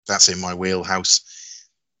 That's in my wheelhouse.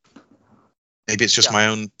 Maybe it's just my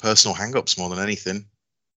own personal hang-ups more than anything.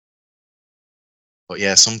 But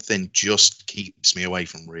yeah, something just keeps me away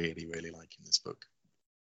from really, really liking this book.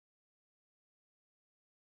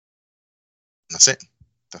 And that's it.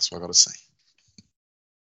 That's what I got to say.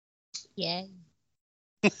 Yeah.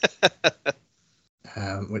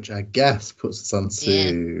 Which I guess puts us on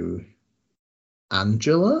to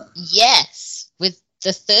Angela. Yes, with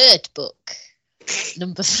the third book,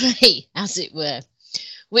 number 3, as it were,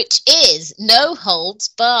 which is No Holds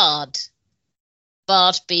Barred.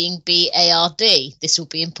 Barred being B-A-R-D. This will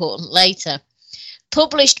be important later.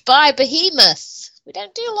 Published by Behemoth. We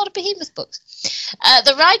don't do a lot of Behemoth books.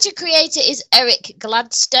 The writer-creator is Eric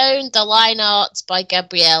Gladstone. The line art's by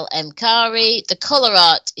Gabrielle M. Kari. The colour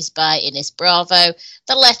art is by Ines Bravo.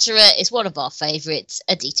 The letterer is one of our favourites,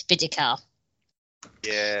 Aditya Bidikar.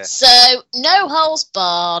 Yeah. So, No Holds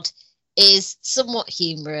Barred is somewhat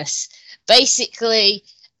humorous. Basically,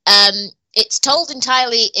 it's told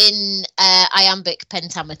entirely in iambic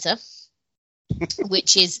pentameter,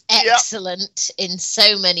 which is excellent in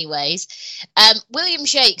so many ways. William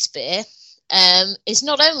Shakespeare is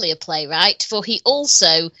not only a playwright, for he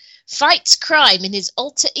also fights crime in his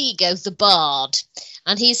alter ego, the Bard.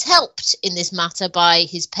 And he's helped in this matter by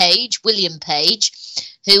his page, William Page,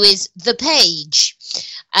 who is the Page.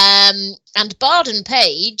 And Bard and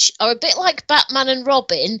Page are a bit like Batman and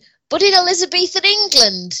Robin, but in Elizabethan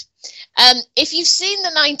England. If you've seen the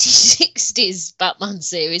 1960s Batman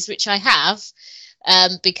series, which I have,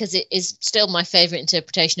 because it is still my favourite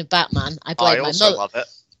interpretation of Batman, I also love it.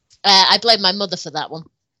 I blame my mother for that one.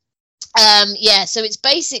 So it's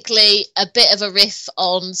basically a bit of a riff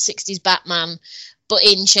on 60s Batman, but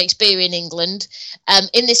in Shakespearean England.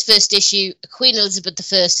 In this first issue, Queen Elizabeth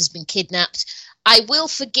I has been kidnapped. I will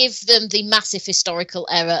forgive them the massive historical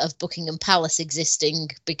error of Buckingham Palace existing,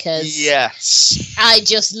 because I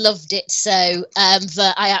just loved it so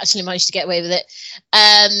that I actually managed to get away with it.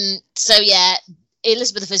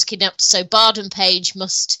 Elizabeth I is kidnapped, so Bard and Page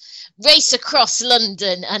must race across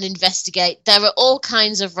London and investigate. There are all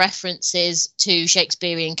kinds of references to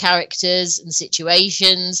Shakespearean characters and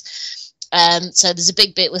situations. So there's a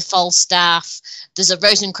big bit with Falstaff. There's a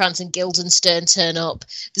Rosencrantz and Guildenstern turn up.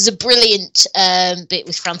 There's a brilliant bit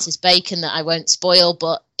with Francis Bacon that I won't spoil,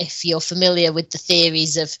 but if you're familiar with the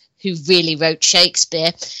theories of who really wrote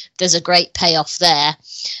Shakespeare, there's a great payoff there.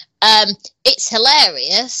 It's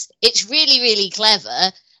hilarious. It's really, really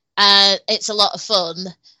clever. It's a lot of fun.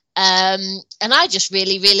 And I just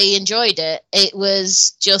really, really enjoyed it. It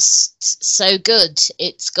was just so good.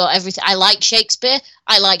 It's got everything. I like Shakespeare.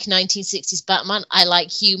 I like 1960s Batman. I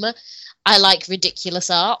like humour. I like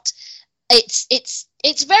ridiculous art.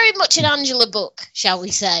 It's very much an Angela book, shall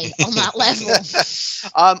we say, on that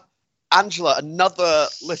level. Angela, another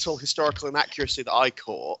little historical inaccuracy that I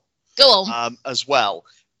caught. Go on. As well.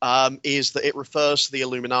 Is that it refers to the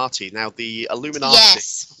Illuminati. Now, the Illuminati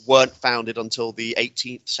weren't founded until the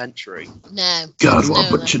 18th century. No. God, what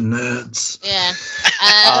a bunch of nerds. Yeah.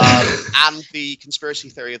 And the conspiracy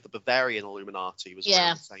theory of the Bavarian Illuminati was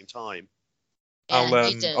around the same time.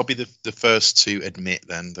 I'll be the first to admit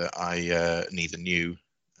then that I neither knew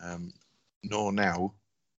nor now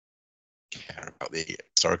care about the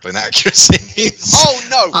historical inaccuracies. Oh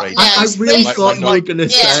no! I really thought you were going to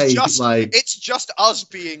say it's just us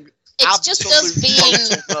being. It's just us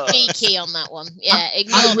being geeky on that one. Yeah,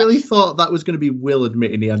 I really thought that was going to be Will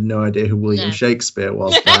admitting he had no idea who William Shakespeare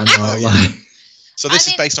was. So this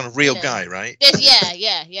is based on a real guy, right?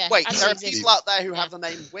 Yeah. Wait, there are people out there who have the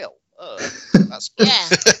name Will. That's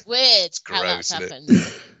weird how that's happened.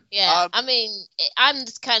 Yeah, I mean, I'm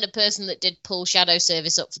the kind of person that did pull Shadow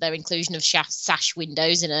Service up for their inclusion of sash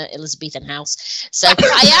windows in an Elizabethan house. So I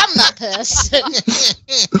am that person.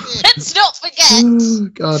 Let's not forget. Oh,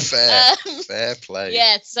 God. Fair play.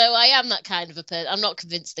 Yeah, so I am that kind of a person. I'm not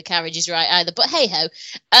convinced the carriage is right either, but hey ho.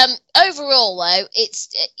 Overall, though,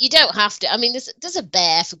 you don't have to. I mean, there's a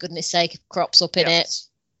bear, for goodness sake, crops up in it.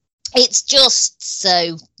 It's just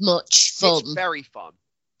so much fun. It's very fun.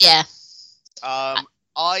 Yeah.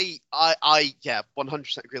 I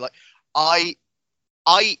 100% agree. Like,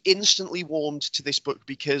 I instantly warmed to this book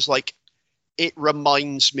because, like, it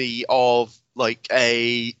reminds me of like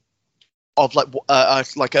a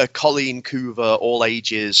Colleen Coover all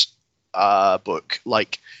ages book.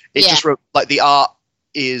 Like, it just like the art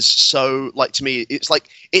is so, like, to me, it's like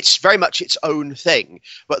it's very much its own thing.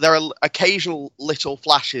 But there are occasional little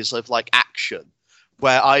flashes of like action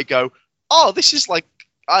where I go, oh, this is like.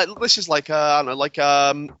 I don't know, like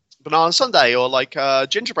Banana Sunday, or like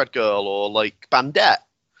Gingerbread Girl, or like Bandette,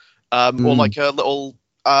 or like a little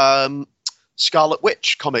Scarlet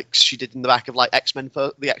Witch comics she did in the back of like the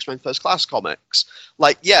X-Men First Class comics.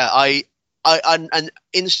 Like, yeah, I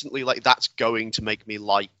instantly, like, that's going to make me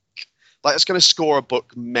like it's going to score a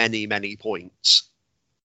book many, many points.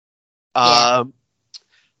 And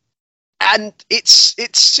it's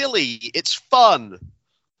silly, it's fun,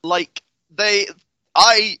 like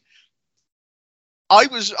I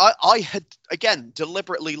had, again,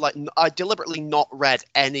 deliberately not read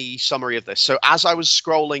any summary of this. So as I was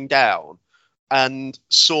scrolling down and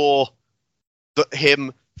saw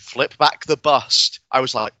him flip back the bust, I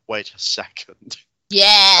was like, wait a second.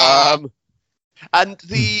 Yeah. And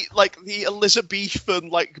the Elizabethan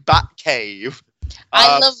like bat cave.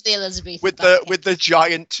 I love the Elizabethan with the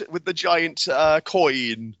giant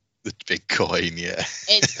coin. The big coin, yeah.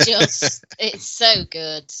 It's so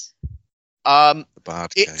good. The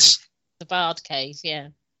Bard Cave. The Bard Cave, yeah.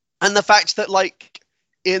 And the fact that, like,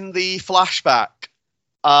 in the flashback,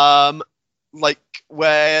 like,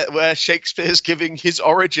 where Shakespeare's giving his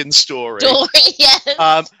origin story. Yes.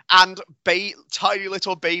 And tiny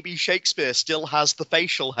little baby Shakespeare still has the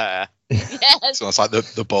facial hair. Yes. So it's like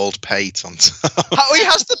the bald pate on top. Oh, he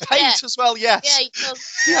has the pate as well, yes. Yeah, he does.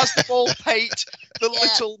 He has the bald pate, the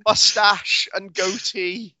little mustache and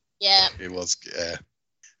goatee. Yeah. It was, yeah.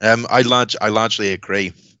 I largely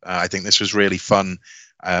agree. I think this was really fun.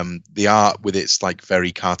 The art with its like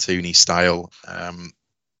very cartoony style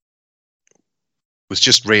was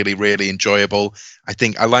just really, really enjoyable. I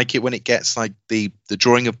think I like it when it gets like the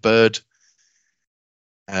drawing of bird,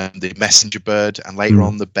 the messenger bird, and later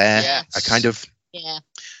on the bear. Yes. I kind of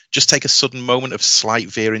just take a sudden moment of slight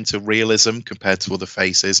veer into realism compared to other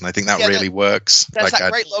faces, and I think that really works. There's like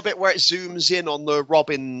that great little bit where it zooms in on the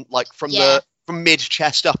Robin, like from mid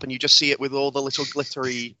chest up, and you just see it with all the little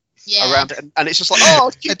glittery around it, and it's just like, oh,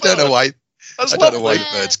 I don't know why. That's I don't know why lovely.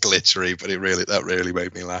 the bird's glittery, but that really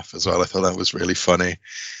made me laugh as well. I thought that was really funny.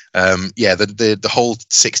 The whole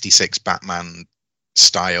 66 Batman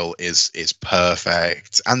style is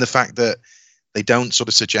perfect, and the fact that they don't sort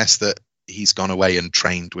of suggest that he's gone away and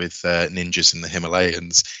trained with ninjas in the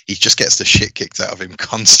Himalayas. He just gets the shit kicked out of him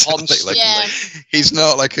constantly. Like, he's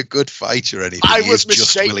not like a good fighter or anything. I He would is just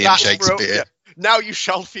mistake William that Shakespeare. Now you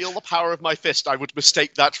shall feel the power of my fist. I would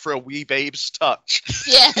mistake that for a wee babe's touch.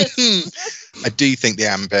 Yes. I do think the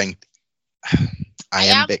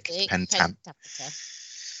iambic pentameter.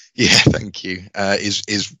 Yeah, thank you.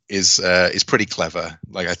 Is pretty clever.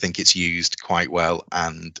 Like, I think it's used quite well.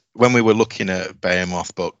 And when we were looking at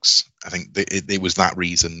Behemoth books, I think it was that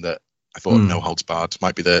reason that I thought No Holds Barred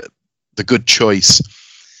might be the good choice.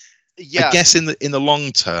 Yeah. I guess in the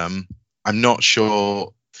long term, I'm not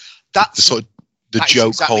sure the That is joke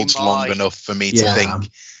exactly holds long enough for me to think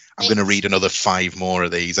I'm going to read another 5 more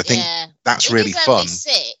of these. I think that's really fun.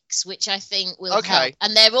 6, which I think will help,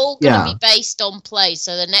 and they're all going to be based on play.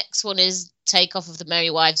 So the next one is Takeoff of the Merry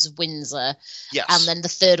Wives of Windsor, and then the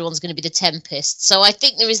third one's going to be The Tempest. So I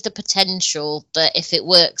think there is the potential that if it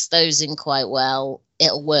works those in quite well,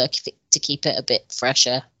 it'll work to keep it a bit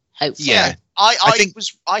fresher. Hopefully, yeah.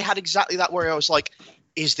 I had exactly that where I was like,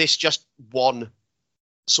 is this just one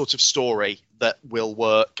sort of story that will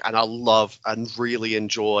work and I'll love and really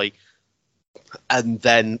enjoy, and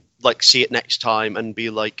then like see it next time and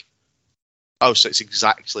be like, oh, so it's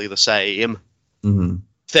exactly the same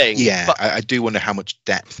thing. Yeah, but I do wonder how much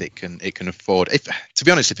depth it can afford. If, to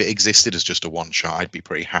be honest, if it existed as just a one shot, I'd be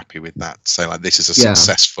pretty happy with that. So like, this is a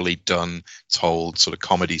successfully done, told sort of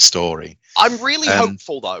comedy story. I'm really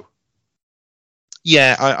hopeful though.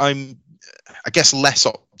 Yeah, I'm I guess less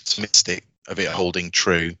optimistic of it holding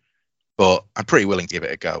true, but I'm pretty willing to give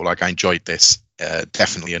it a go. Like, I enjoyed this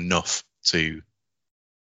definitely enough to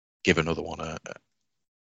give another one a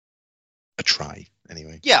try.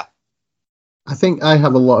 Anyway, Yeah. I think I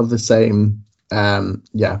have a lot of the same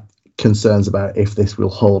concerns about if this will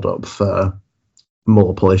hold up for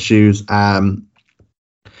multiple issues. I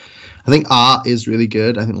think art is really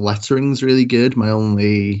good. I think lettering is really good. My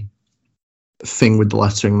only thing with the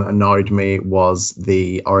lettering that annoyed me was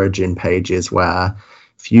the origin pages, where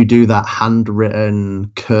if you do that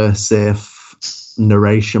handwritten cursive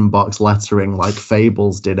narration box lettering like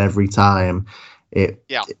Fables did every time, it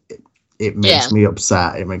makes me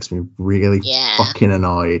upset. It makes me really fucking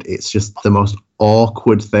annoyed. It's just the most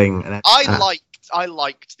awkward thing. And I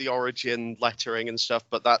liked the origin lettering and stuff,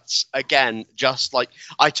 but that's again just like,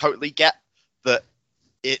 I totally get that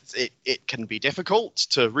it can be difficult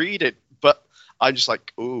to read it, but I'm just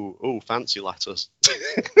like, ooh, fancy letters.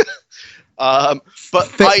 But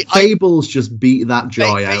Fables just beat that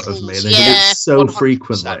joy out of me. They did it so 100%.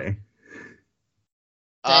 Frequently.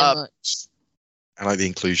 So much. I like the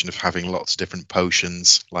inclusion of having lots of different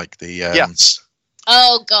potions, like the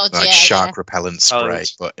oh god, shark repellent spray.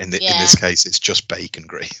 But in this case, it's just bacon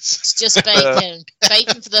grease. It's just bacon,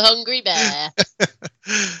 bacon for the hungry bear.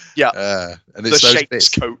 And it's the those Shakes bits.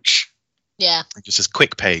 coach. Yeah. It just says,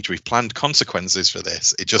 quick page, we've planned consequences for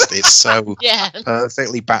this. It's so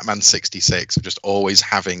perfectly Batman 66 of just always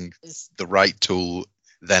having the right tool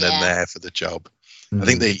then and there for the job. I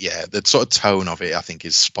think the sort of tone of it, I think,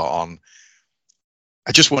 is spot on.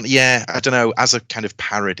 I just want, I don't know, as a kind of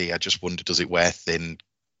parody, I just wonder, does it wear thin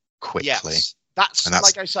quickly? Yes. That's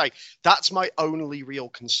like I say, that's my only real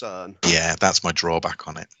concern. Yeah, that's my drawback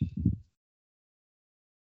on it.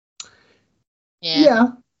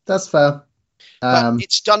 Yeah, that's fair. But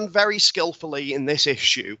it's done very skillfully in this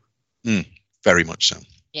issue. Very much so.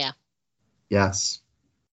 Yeah. Yes.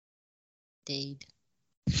 Indeed.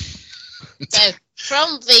 So,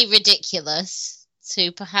 from the ridiculous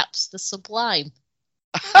to perhaps the sublime.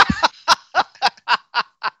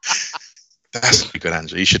 That's good,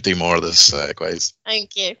 Andrew. You should do more of this, Quays.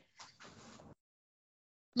 Thank you.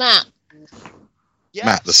 Matt. Yes.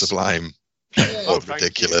 Matt the Sublime. What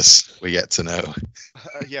ridiculous we get to know.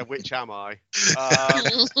 Which am I?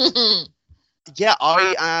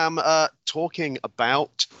 I am talking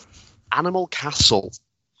about Animal Castle,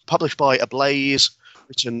 published by Ablaze,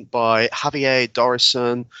 written by Javier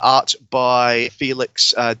Dorison, art by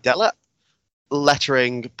Felix Dellert,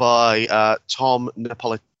 lettering by Tom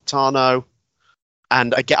Napolitano,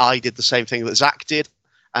 and again, I did the same thing that Zach did,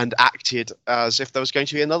 and acted as if there was going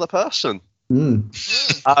to be another person.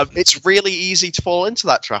 It's really easy to fall into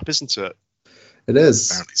that trap, isn't it? It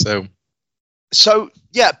is. Apparently so. So,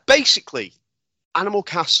 basically, Animal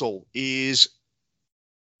Castle is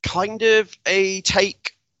kind of a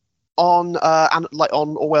take on on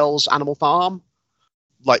Orwell's Animal Farm,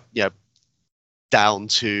 down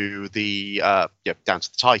to the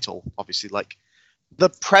title, obviously. Like, the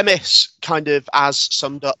premise, kind of as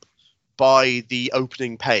summed up by the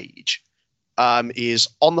opening page, is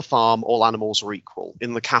on the farm, all animals are equal.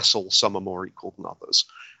 In the castle, some are more equal than others.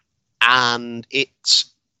 And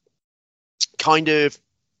it's kind of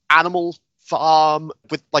Animal Farm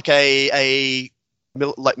with like a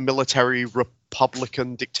military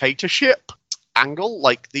republican dictatorship angle.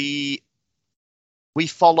 We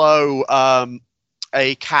follow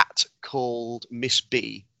a cat called Miss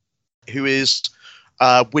B, who is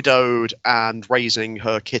widowed and raising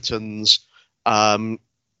her kittens on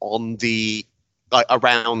the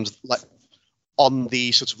on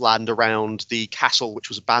the sort of land around the castle, which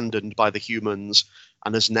was abandoned by the humans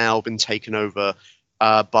and has now been taken over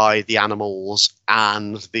by the animals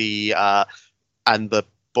and the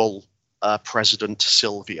bull president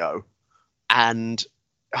Silvio, and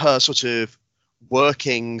her sort of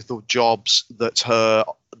working the jobs that her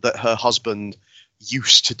husband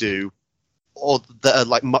used to do, or that are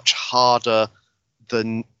like much harder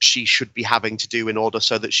than she should be having to do in order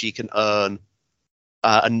so that she can earn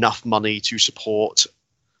enough money to support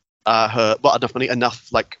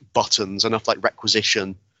enough like buttons, enough like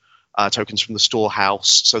requisition tokens from the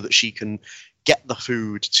storehouse so that she can get the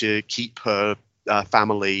food to keep her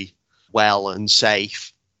family well and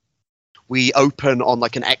safe. We open on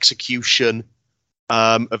like an execution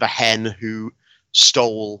of a hen who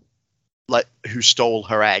stole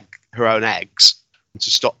her own eggs to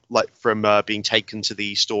stop from being taken to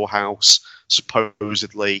the storehouse,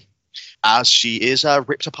 supposedly, as she is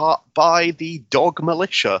ripped apart by the dog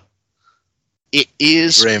militia. It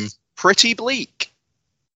is Grim. Pretty bleak,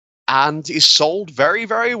 and is sold very,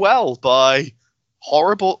 very well by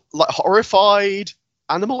horrified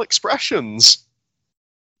animal expressions.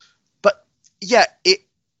 But yeah,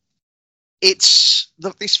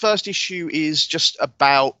 this first issue is just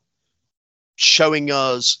about showing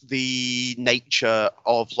us the nature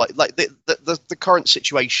of like the current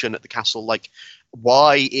situation at the castle, like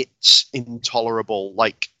why it's intolerable,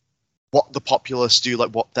 like what the populace do,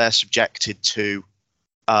 like what they're subjected to,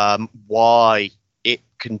 why it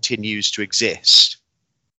continues to exist,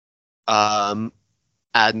 and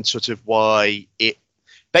sort of why it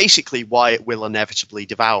will inevitably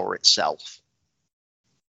devour itself.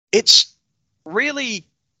 It's really,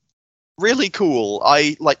 really cool.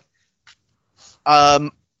 I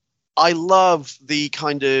love the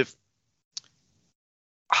kind of.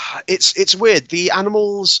 It's weird. The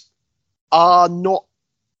animals are not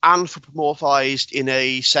anthropomorphized in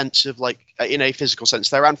a sense of like in a physical sense.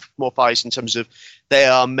 They're anthropomorphized in terms of they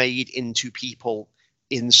are made into people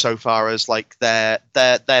insofar as like their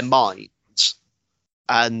minds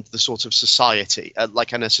and the sort of society,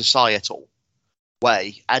 like in a societal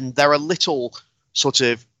way. And there are little sort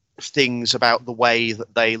of things about the way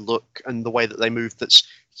that they look and the way that they move that's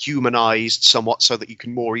humanized somewhat so that you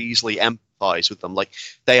can more easily empathize with them. Like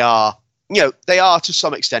they are to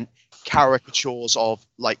some extent caricatures of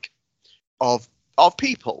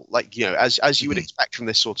people, like, you know, as you would expect from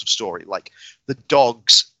this sort of story. Like the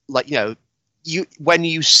dogs, like, you know, when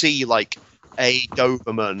you see like a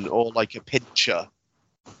Doberman or like a Pinscher,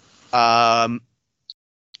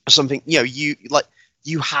 something, you know,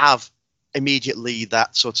 you have immediately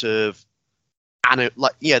that sort of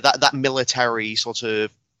that military sort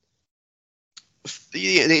of,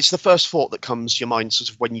 it's the first thought that comes to your mind sort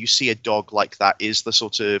of when you see a dog like that, is the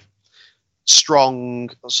sort of strong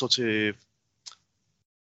sort of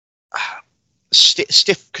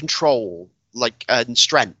stiff control, like, and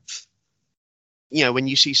strength. You know, when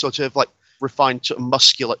you see sort of like refined sort of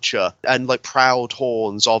musculature and like proud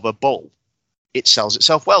horns of a bull, it sells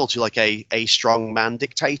itself well to like a strongman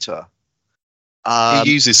dictator. It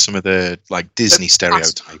uses some of the like Disney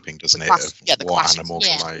stereotyping, doesn't it? The what classic, animals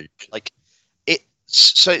are like.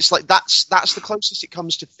 So it's like that's the closest it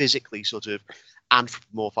comes to physically sort of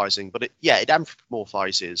anthropomorphizing, but it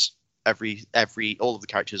anthropomorphizes all of the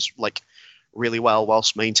characters like really well,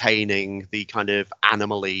 whilst maintaining the kind of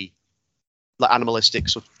animalistic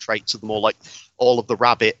sort of traits of them all. Like all of the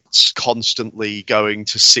rabbits constantly going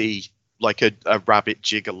to see like a rabbit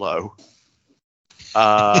gigolo.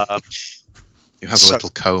 Who has a little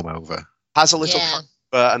comb over. Has a little comb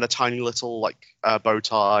over and a tiny little like bow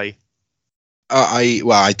tie.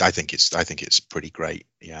 I think it's pretty great.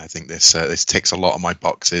 Yeah, I think this ticks a lot of my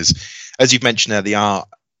boxes. As you've mentioned there, the art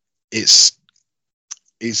it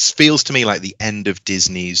feels to me like the end of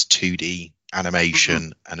Disney's 2D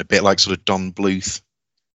animation, and a bit like sort of Don Bluth,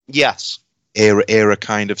 era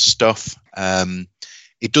kind of stuff.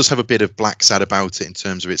 It does have a bit of Black Sad about it in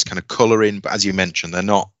terms of its kind of colouring, but as you mentioned, they're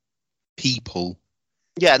not people.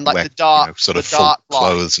 Yeah, and like the dark, you know, sort of dark full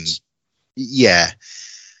clothes and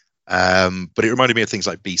but it reminded me of things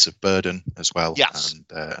like Beasts of Burden as well. Yes.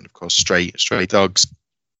 And of course Stray Dogs.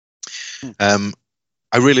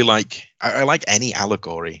 I really like any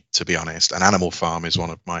allegory, to be honest, and Animal Farm is one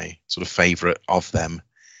of my sort of favourite of them.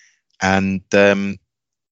 And I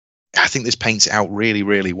think this paints it out really,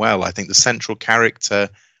 really well. I think the central character,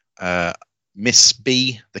 Miss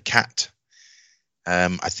B, the cat,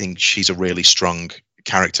 I think she's a really strong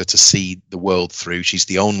character to see the world through. She's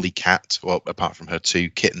the only cat, well, apart from her two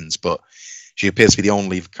kittens, but she appears to be the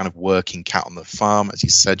only kind of working cat on the farm. As you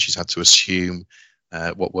said, she's had to assume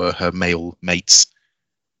what were her male mates'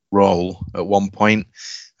 role at one point,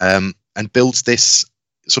 and builds this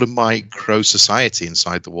sort of micro society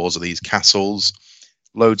inside the walls of these castles.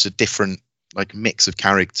 Loads of different like mix of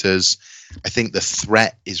characters. I think the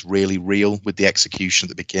threat is really real with the execution at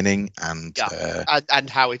the beginning, and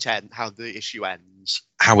how the issue ends.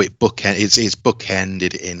 How it it's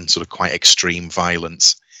bookended in sort of quite extreme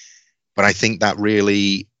violence, but I think that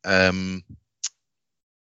really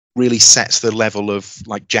sets the level of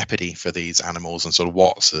like jeopardy for these animals and sort of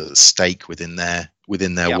what's at stake within their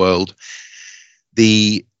world.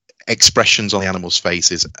 The expressions on the animals'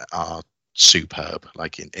 faces are superb,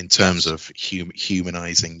 like in terms of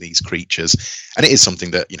humanizing these creatures, and it is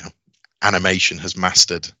something that, you know, animation has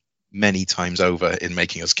mastered many times over in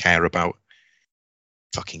making us care about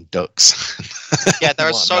fucking ducks. Yeah, there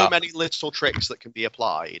are so many little tricks that can be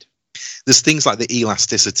applied. There's things like the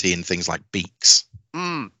elasticity in things like beaks.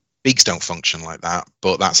 Beaks don't function like that,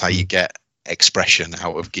 but that's how you get expression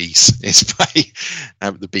out of geese, is by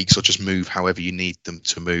the beaks will just move however you need them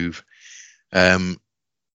to move.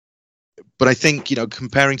 But I think, you know,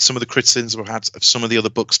 comparing some of the criticisms we've had of some of the other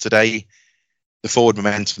books today, the forward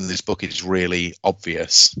momentum of this book is really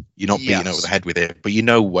obvious. You're not beating over the head with it, but you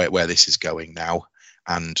know where this is going now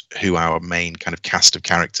and who our main kind of cast of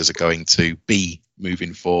characters are going to be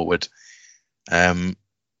moving forward. And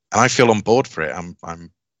I feel on board for it. I'm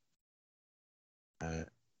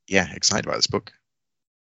excited about this book.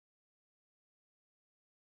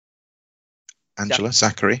 Angela,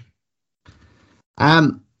 Zachary?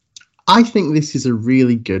 I think this is a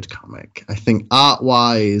really good comic. I think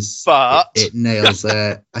art-wise, it nails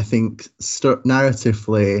it. I think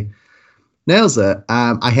narratively nails it.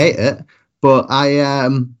 I hate it, but I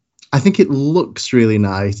think it looks really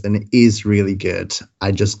nice and it is really good.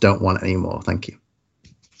 I just don't want it anymore. Thank you.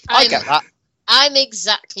 I get that. I'm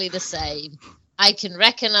exactly the same. I can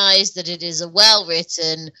recognise that it is a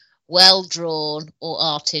well-written, well-drawn, or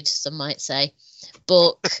arted, some might say,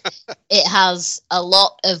 book. It has a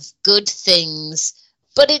lot of good things,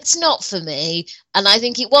 but it's not for me. And I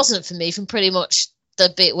think it wasn't for me from pretty much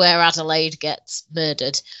the bit where Adelaide gets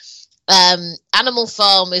murdered. Animal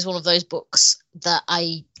Farm is one of those books that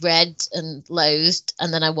I read and loathed,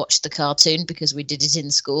 and then I watched the cartoon because we did it in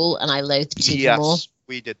school, and I loathed it even more. Yes,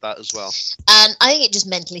 we did that as well. And I think it just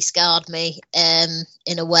mentally scarred me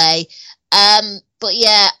in a way. But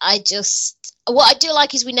yeah, what I do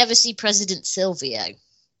like is we never see President Silvio.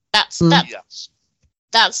 That's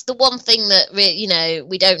the one thing that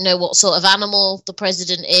we don't know what sort of animal the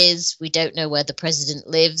president is. We don't know where the president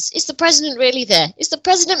lives. Is the president really there? Is the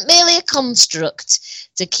president merely a construct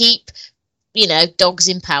to keep, dogs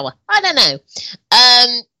in power? I don't know.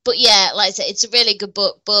 But yeah, like I said, it's a really good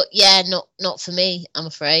book. But yeah, not for me, I'm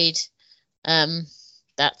afraid.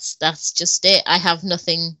 That's just it. I have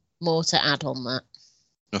nothing more to add on that.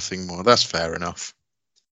 Nothing more. That's fair enough.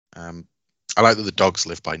 I like that the dogs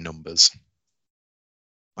live by numbers.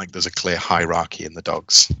 Like there's a clear hierarchy in the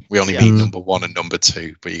dogs. We only meet number 1 and number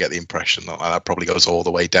 2, but you get the impression that probably goes all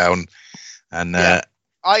the way down. And I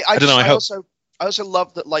don't know. I also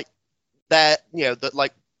love that their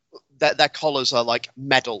collars are like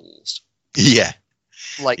medals. Yeah.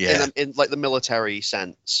 In like the military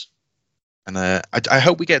sense. And I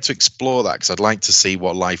hope we get to explore that because I'd like to see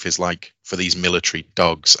what life is like for these military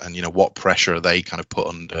dogs and, what pressure are they kind of put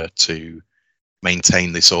under to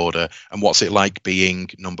maintain this order, and what's it like being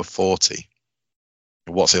number 40?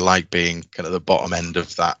 What's it like being kind of the bottom end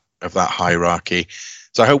of that hierarchy?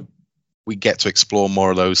 So I hope we get to explore more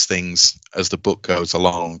of those things as the book goes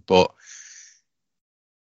along. But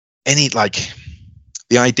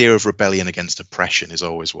the idea of rebellion against oppression is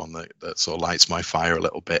always one that sort of lights my fire a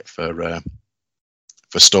little bit for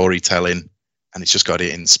storytelling, and it's just got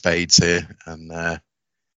it in spades here. And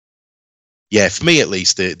for me at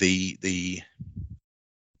least, the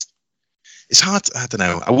it's hard. I don't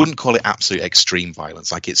know. I wouldn't call it absolute extreme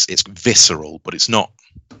violence. Like it's visceral, but it's not.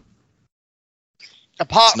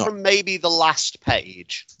 Apart from maybe the last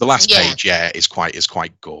page. The last page, is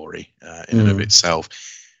quite gory in and of itself.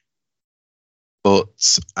 But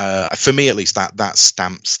for me, at least, that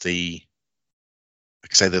stamps the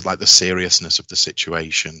seriousness of the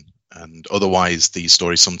situation. And otherwise, these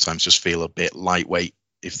stories sometimes just feel a bit lightweight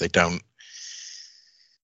if they don't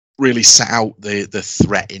really set out the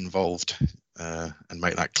threat involved and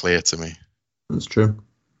make that clear to me. That's true.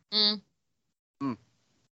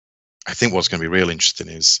 I think what's going to be real interesting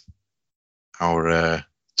is our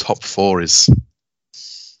top 4 is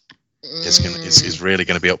really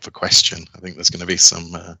going to be up for question. I think there's going to be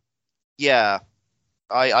some.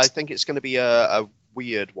 I think it's going to be a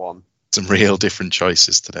weird one. Some real different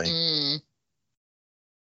choices today. Do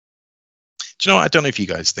you know what? I don't know if you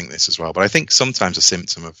guys think this as well, but I think sometimes a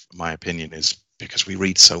symptom of my opinion is because we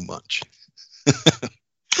read so much.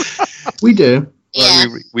 We do. Yeah.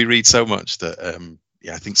 We read so much that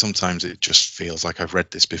I think sometimes it just feels like I've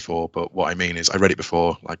read this before, but what I mean is I read it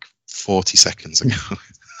before like 40 seconds ago.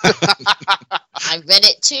 I read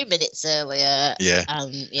it 2 minutes earlier.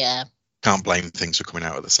 Yeah. Can't blame things for coming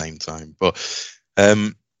out at the same time. But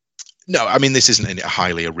no, I mean, this isn't a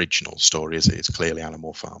highly original story, is it? It's clearly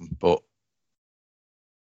Animal Farm, but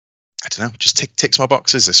I don't know, just ticks my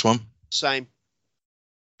boxes, this one. Same.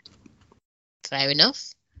 Fair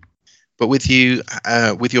enough. But with you,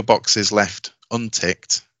 with your boxes left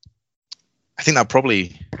unticked, I think that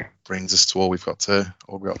probably brings us to all we've got to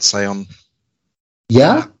say on.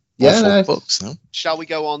 Yeah. Four books. No? Shall we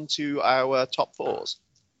go on to our top 4s?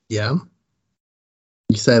 Yeah.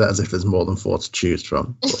 You say that as if there's more than 4 to choose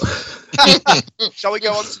from. Shall we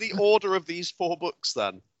go on to the order of these 4 books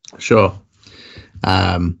then? Sure.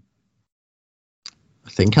 I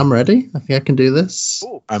think I'm ready. I think I can do this.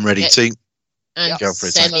 Ooh. I'm ready too. I'm go for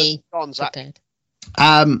it. semi-prepared.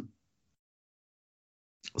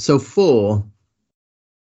 So 4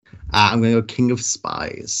 I'm going to go King of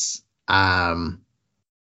Spies.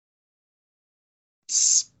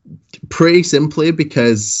 Pretty simply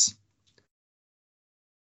because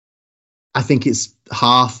I think it's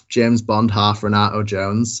half James Bond, half Renato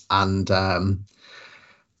Jones, and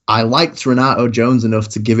I liked Renato Jones enough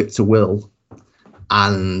to give it to Will,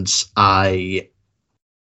 and I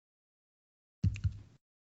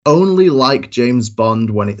only like James Bond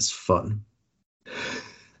when it's fun.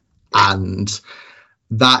 And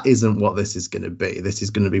that isn't what this is going to be. This is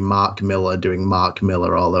going to be Mark Miller doing Mark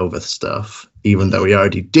Miller all over stuff, even though he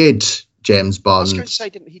already did James Bond. I was going to say,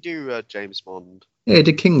 didn't he do James Bond? Yeah, he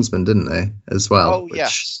did Kingsman, didn't he, as well? Oh,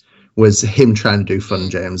 yes. Was him trying to do fun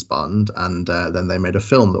James Bond, and then they made a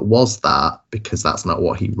film that was that, because that's not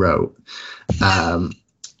what he wrote. Yeah.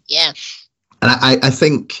 And I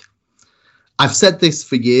think I've said this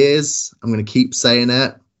for years. I'm going to keep saying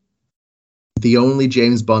it. The only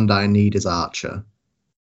James Bond I need is Archer.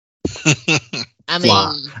 I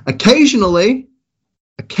mean, occasionally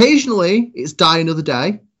it's Die Another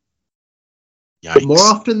Day. Yikes. But more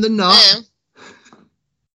often than not,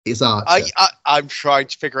 it's Archer. I'm trying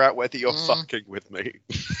to figure out whether you're fucking with me.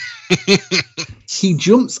 He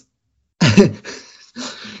jumps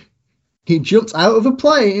out of a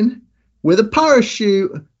plane with a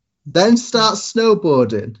parachute, then starts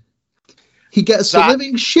snowboarding. He gets the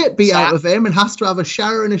living shit beat out of him and has to have a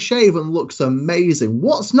shower and a shave and looks amazing.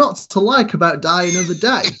 What's not to like about Die Another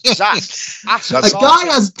Day? Zach, a guy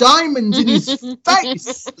has diamonds in his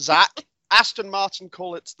face. Zach, Aston Martin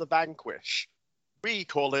call it the Vanquish. We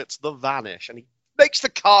call it the Vanish. And he makes the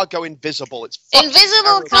car go invisible. It's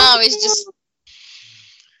invisible car is just...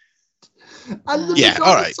 Yeah,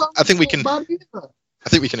 all right. I think we can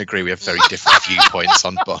agree we have very different viewpoints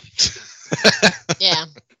on Bond. Yeah.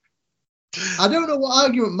 I don't know what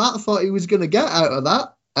argument Matt thought he was going to get out of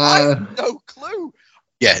that. I have no clue.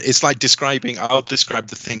 Yeah, it's like I'll describe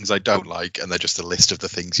the things I don't like, and they're just a list of the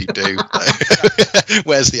things you do.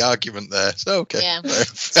 Where's the argument there? So, okay. Yeah.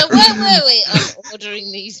 So where were we on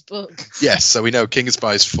ordering these books? Yes, so we know King of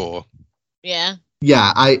Spies 4. Yeah.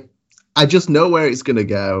 Yeah, I just know where it's going to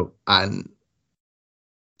go, and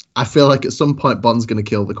I feel like at some point Bond's going to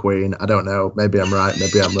kill the Queen. I don't know. Maybe I'm right.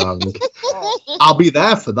 Maybe I'm wrong. I'll be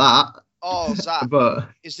there for that. Oh, Zach, but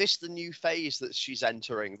is this the new phase that she's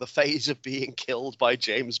entering? The phase of being killed by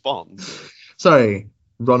James Bond? Sorry,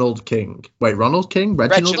 Ronald King. Wait, Ronald King?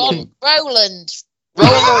 Reginald King? Roland.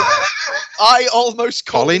 I almost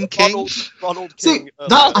called Colin King. Ronald See, King.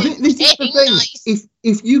 I think this is the thing. Nice.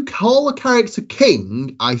 If you call a character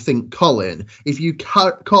King, I think Colin. If you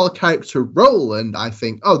call a character Roland, I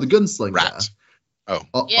think, the gunslinger. Rat.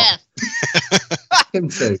 Oh. Yeah. Him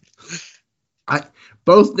too.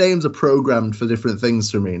 Both names are programmed for different things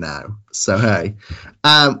for me now. So, hey.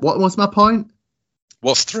 What was my point?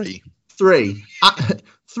 What's 3? 3.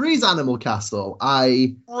 3's Animal Castle.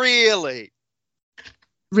 Really,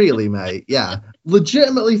 mate. Yeah.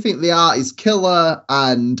 Legitimately think the art is killer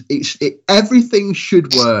and everything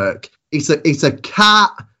should work. It's a cat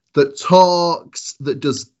that talks, that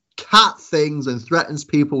does cat things and threatens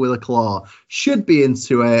people with a claw. Should be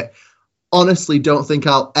into it. Honestly, don't think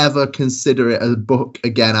I'll ever consider it a book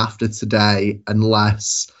again after today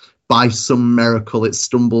unless by some miracle it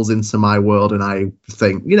stumbles into my world and I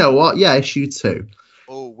think, you know what? Yeah, issue 2.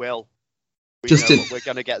 Oh, well. What we're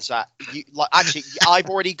going to get Zach. Actually, I've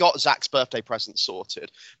already got Zach's birthday present sorted.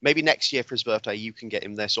 Maybe next year for his birthday, you can get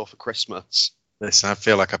him this or for Christmas. Listen, I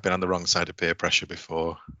feel like I've been on the wrong side of peer pressure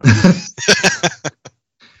before.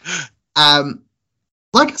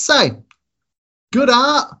 Like I say, good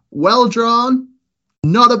art, well drawn,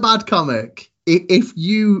 not a bad comic. If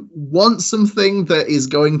you want something that is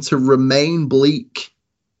going to remain bleak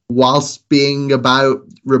whilst being about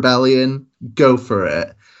rebellion, go for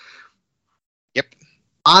it. Yep.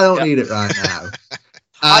 I don't need it right now.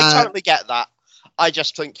 I totally get that. I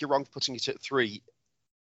just think you're wrong putting it at 3.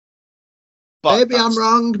 But maybe I'm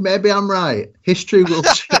wrong, maybe I'm right. History will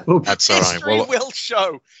show. That's all right. History will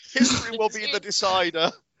show. History will be the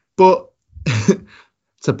decider. But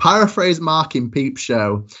to paraphrase Mark in Peep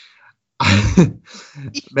Show,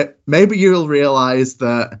 maybe you'll realise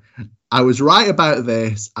that I was right about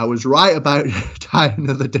this. I was right about Die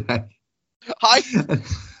Another Day.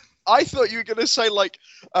 I thought you were going to say,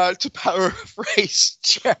 to paraphrase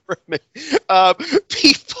Jeremy,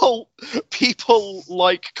 people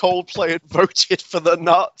like Coldplay had voted for the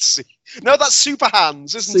Nazi. No, that's Super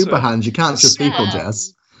Hands, isn't it? Super Hands, you can't trust people,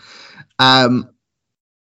 Jess.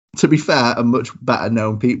 To be fair, a much better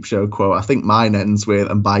known Peep Show quote, I think mine ends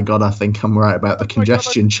with, and by God, I think I'm right about the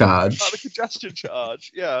congestion charge. About the congestion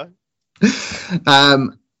charge, yeah.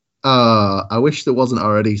 I wish there wasn't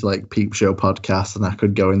already like Peep Show podcast and I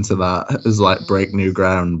could go into that as like break new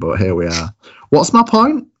ground, but here we are. What's my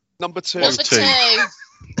point? Number 2. Number two.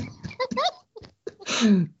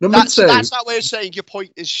 Number two. That's that way of saying your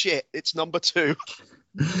point is shit. It's number 2.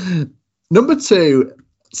 Number 2,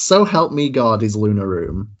 so help me God, is Lunar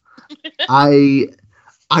Room. I'm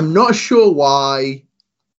not sure why.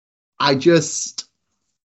 If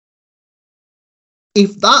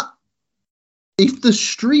the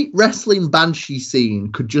street wrestling banshee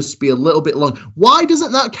scene could just be a little bit long, why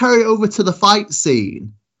doesn't that carry over to the fight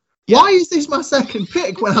scene? Yeah. Why is this my second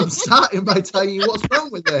pick when I'm starting by telling you what's wrong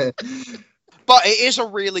with it? But it is a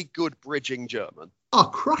really good bridging German. Oh,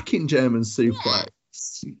 cracking German suplex.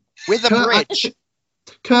 With a bridge.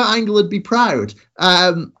 Kurt Angle would be proud.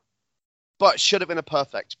 But should have been a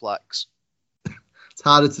perfect plex. It's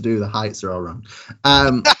harder to do. The heights are all wrong.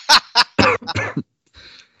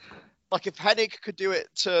 Like if Hennig could do it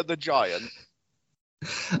to the Giant.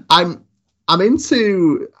 I'm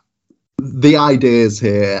into the ideas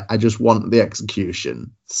here. I just want the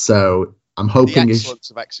execution. So I'm hoping The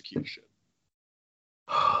excellence of execution.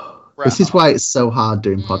 This is why it's so hard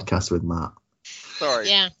doing podcasts with Matt. Sorry.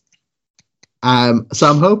 Yeah. So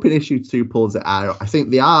I'm hoping issue 2 pulls it out. I think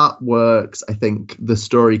the art works. I think the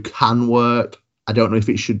story can work. I don't know if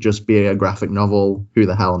it should just be a graphic novel. Who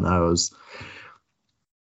the hell knows?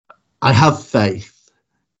 I have faith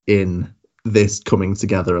in this coming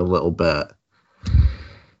together a little bit.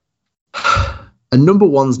 And number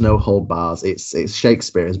 1's No Hold Bars. It's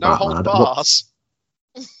Shakespeare's No Batman. hold bars.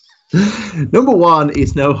 Number 1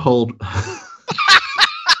 is No Hold.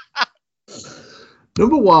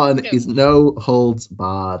 Number 1 is No Holds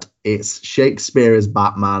Barred. It's Shakespeare's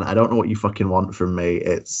Batman. I don't know what you fucking want from me.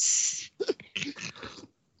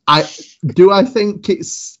 I think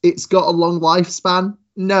it's got a long lifespan?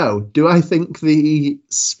 No. Do I think the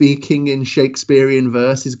speaking in Shakespearean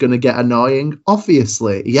verse is going to get annoying?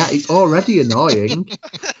 Obviously. Yeah, it's already annoying.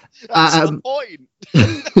 That's the point.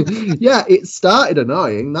 Yeah, it started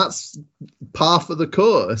annoying. That's par for the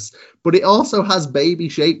course. But it also has baby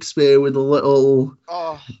Shakespeare with a little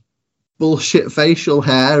bullshit facial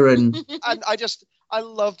hair. And I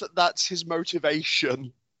love that that's his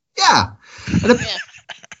motivation. yeah. And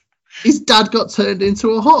his dad got turned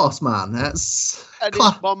into a horseman. And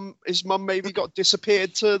his mum maybe got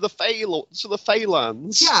disappeared to the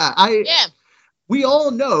Feylands. Yeah, we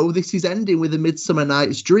all know this is ending with A Midsummer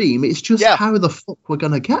Night's Dream. It's just how the fuck we're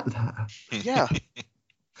gonna get there. Yeah.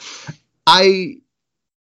 I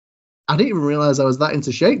didn't even realise I was that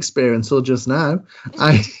into Shakespeare until just now.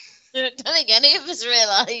 I don't think any of us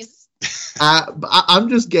realise. I'm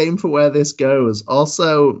just game for where this goes.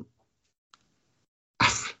 Also,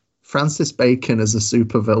 Francis Bacon as a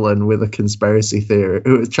supervillain with a conspiracy theory,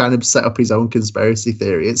 who is trying to set up his own conspiracy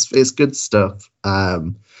theory. It's good stuff.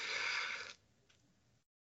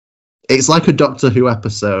 It's like a Doctor Who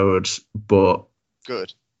episode, but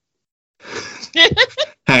good.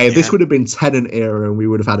 Hey, this would have been Tennant era, and we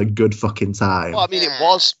would have had a good fucking time. Well, I mean,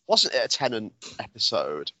 wasn't it a Tennant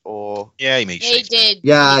episode? Or yeah, he meets He Shakespeare. did.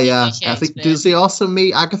 Yeah. He did I meet think Shakespeare. does he also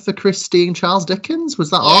meet Agatha Christie and Charles Dickens? Was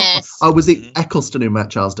that Yes. all? Or was it Eccleston who met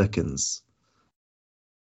Charles Dickens?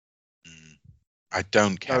 I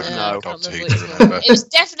don't care No, about I can't Doctor Who remember to which one. remember. It was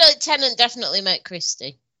definitely Tennant. Definitely met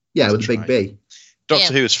Christie. Yeah, with the That's big B. Doctor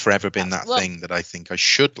Yeah. Who has forever been that Well- thing that I think I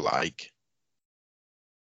should like.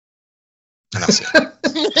 And that's it.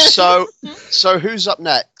 so who's up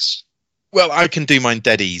next? Well, I can do mine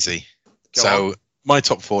dead easy. Go So my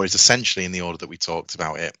top 4 is essentially in the order that we talked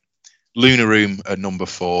about it. Lunar Room at number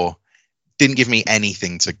 4 didn't give me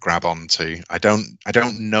anything to grab onto. I don't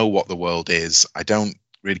know what the world is. I don't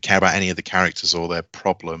really care about any of the characters or their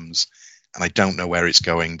problems, and I don't know where it's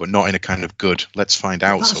going, but not in a kind of good, let's find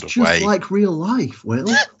out That's sort of just way. like real life,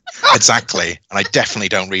 Will. Exactly. And I definitely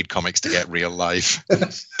don't read comics to get real life.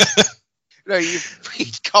 You know, you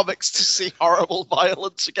read comics to see horrible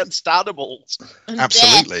violence against animals. And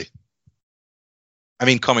Absolutely. I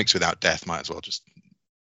mean, comics without death might as well just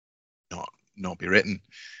not be written.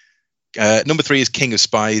 Number 3 is King of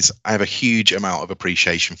Spies. I have a huge amount of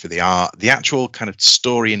appreciation for the art. The actual kind of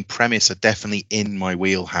story and premise are definitely in my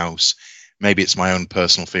wheelhouse. Maybe it's my own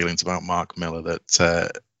personal feelings about Mark Miller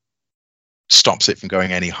that stops it from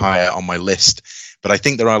going any higher on my list. But I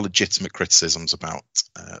think there are legitimate criticisms about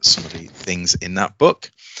some of the things in that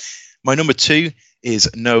book. My number 2 is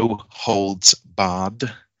No Holds Barred.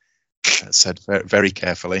 Said very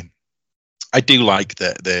carefully. I do like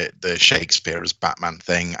the Shakespeare as Batman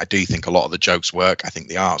thing. I do think a lot of the jokes work. I think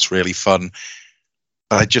the art's really fun.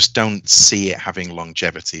 But I just don't see it having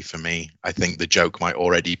longevity for me. I think the joke might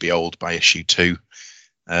already be old by issue 2.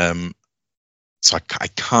 So I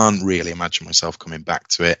can't really imagine myself coming back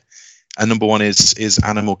to it. And number one is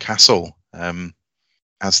Animal Castle.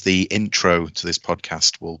 As the intro to this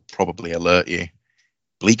podcast will probably alert you,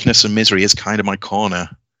 bleakness and misery is kind of my corner.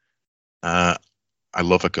 I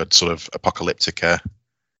love a good sort of apocalyptica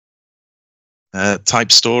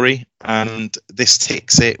type story, and this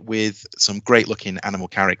ticks it with some great looking animal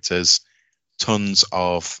characters, tons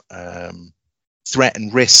of threat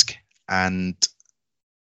and risk, and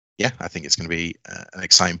yeah, I think it's going to be an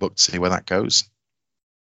exciting book to see where that goes.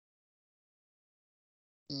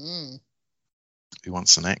 Who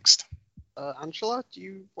wants the next? Angela, do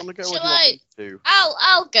you want to go? Shall or do you want me to?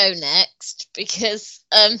 I'll go next because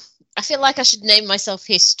I feel like I should name myself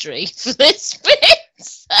History for this bit.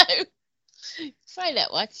 So find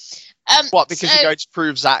out why. What? Because you're going to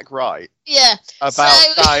prove Zach right? Yeah. About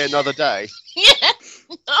Die Another Day. Yeah.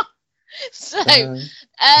 So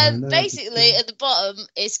basically, at the bottom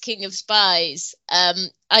is King of Spies. I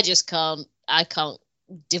can't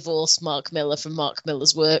divorce Mark Miller from Mark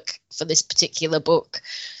Miller's work for this particular book.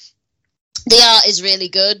 The art is really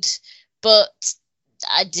good, but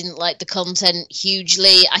I didn't like the content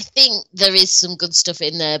hugely. I think there is some good stuff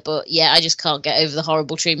in there, but yeah, I just can't get over the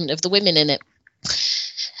horrible treatment of the women in it.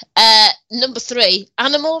 Number 3,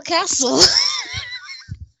 Animal Castle.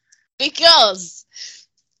 Because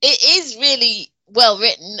it is really well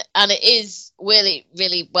written and it is really,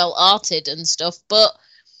 really well arted and stuff, but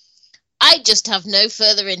I just have no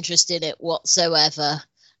further interest in it whatsoever.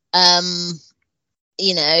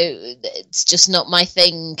 It's just not my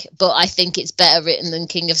thing, but I think it's better written than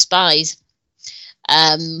King of Spies.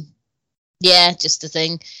 Just a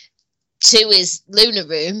thing. 2 is Lunar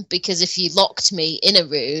Room, because if you locked me in a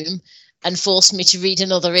room and forced me to read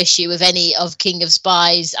another issue of any of King of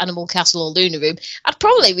Spies, Animal Castle, or Lunar Room, I'd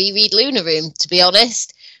probably reread Lunar Room, to be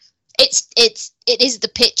honest. It is the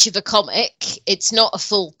pitch of a comic. It's not a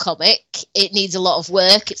full comic. It needs a lot of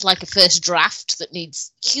work. It's like a first draft that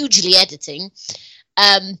needs hugely editing.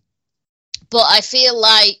 But I feel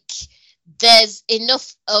like there's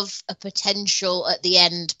enough of a potential at the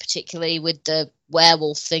end, particularly with the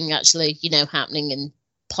werewolf thing actually, happening and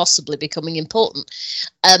possibly becoming important,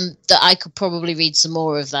 that I could probably read some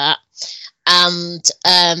more of that. And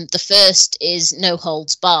the first is No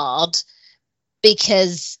Holds Barred,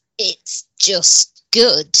 because it's just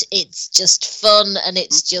good. It's just fun, and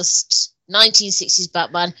it's just 1960s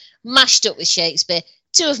Batman mashed up with Shakespeare.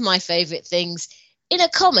 2 of my favourite things in a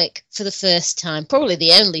comic for the first time, probably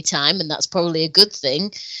the only time, and that's probably a good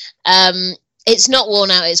thing. It's not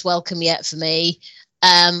worn out its welcome yet for me.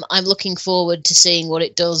 I'm looking forward to seeing what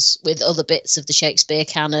it does with other bits of the Shakespeare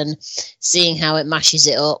canon, seeing how it mashes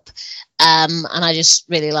it up, and I just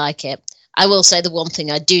really like it. I will say the one thing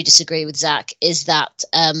I do disagree with Zach is that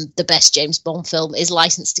the best James Bond film is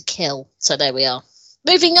License to Kill. So there we are.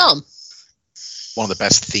 Moving on. One of the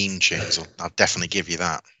best theme tunes. I'll definitely give you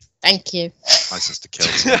that. Thank you. License to Kill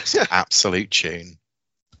is an absolute tune.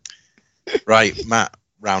 Right, Matt,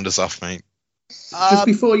 round us off, mate. Just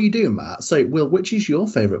before you do, Matt, so Will, which is your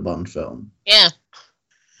favourite Bond film? Yeah.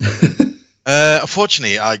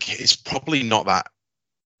 Unfortunately, it's probably not that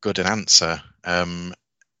good an answer.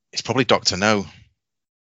 It's probably Dr. No.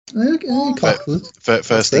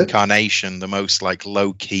 First incarnation, the most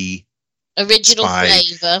low key, original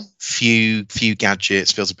flavour. Few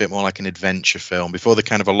gadgets. Feels a bit more like an adventure film. Before the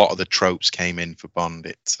kind of a lot of the tropes came in for Bond,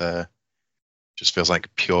 it just feels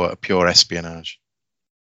like pure espionage.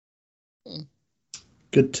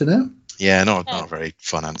 Good to know. Yeah, not a very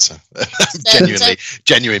fun answer.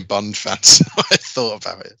 Genuine Bond fan. So I thought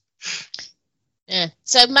about it. Yeah.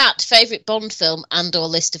 So, Matt, favourite Bond film and/or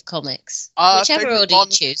list of comics, whichever order you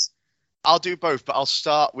choose. I'll do both, but I'll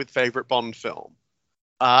start with favourite Bond film,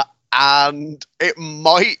 and it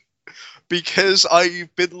might, because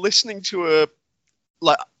I've been listening to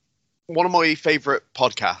one of my favourite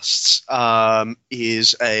podcasts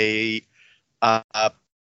is a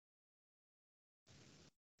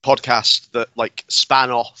podcast that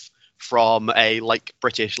span off from a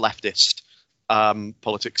British leftist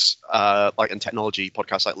politics and technology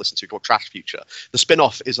podcast I listen to called Trash Future. The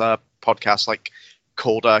spin-off is a podcast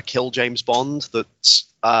called Kill James Bond that's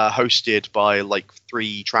hosted by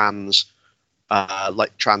 3 trans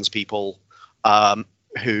people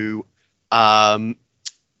who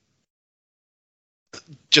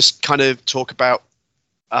just kind of talk about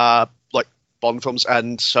Bond films.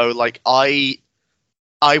 And so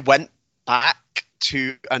I went back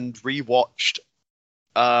to and rewatched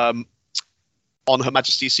On Her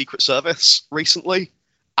Majesty's Secret Service recently,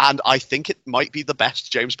 and I think it might be the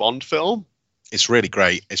best James Bond film. It's really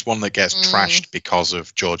great. It's one that gets trashed because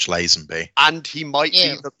of George Lazenby. And he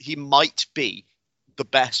might be the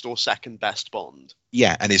best or second best Bond.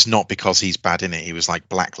 Yeah, and it's not because he's bad in it. He was like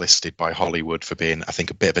blacklisted by Hollywood for being, I think,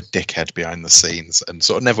 a bit of a dickhead behind the scenes, and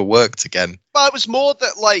sort of never worked again. But it was more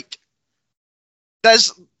that like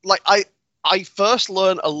there's like I first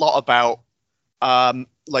learned a lot about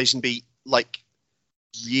Lazenby like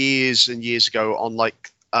years and years ago on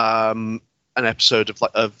like an episode of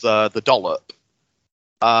the Dollop,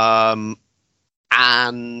 and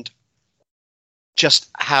just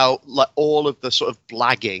how like all of the sort of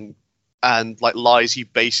blagging and like lies he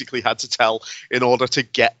basically had to tell in order to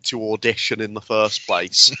get to audition in the first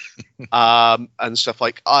place, and stuff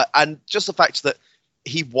like and just the fact that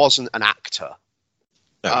he wasn't an actor.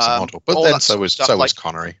 No, it's a model, but then so was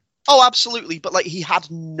Connery. Oh, absolutely, but like he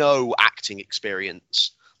had no acting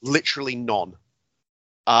experience, literally none.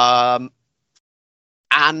 And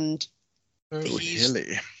he's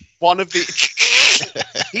one of the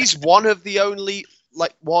he's one of the only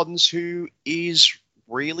like ones who is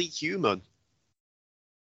really human.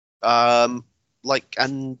 Like,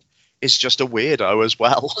 and is just a weirdo as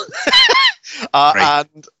well.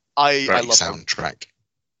 And I love soundtrack.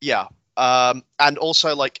 Yeah. And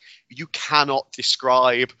also, like, you cannot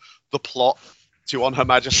describe the plot to On Her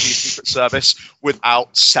Majesty's Secret Service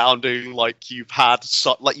without sounding like you've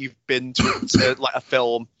been to like a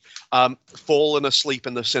film, fallen asleep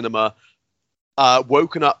in the cinema,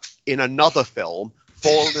 woken up in another film,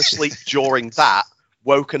 fallen asleep during that,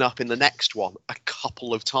 woken up in the next one a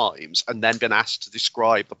couple of times, and then been asked to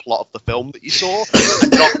describe the plot of the film that you saw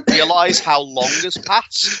and not realise how long has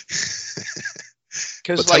passed.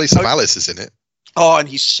 Because Telly Savalas is in it. Oh, and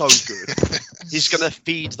he's so good. He's going to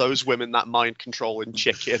feed those women that mind-controlling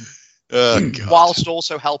chicken, whilst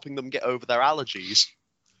also helping them get over their allergies.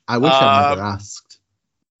 I wish I never asked.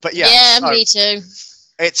 But yeah, me too.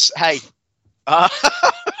 It's hey.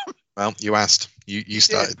 Well, you asked. You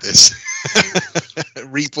started this.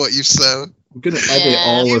 Reap what you've sown. I'm going to edit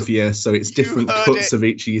all of you so it's different cuts of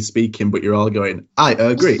each of you speaking, but you're all going, I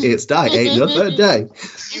agree, it's die, ain't no third day.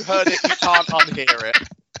 You heard it, you can't unhear it.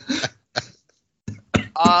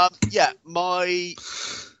 Yeah, my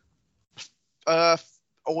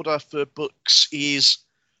order for books is,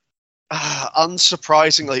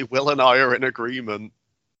 unsurprisingly, Will and I are in agreement.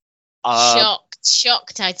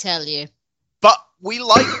 Shocked, I tell you. But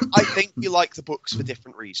I think we like the books for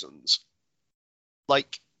different reasons.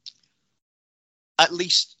 Like, at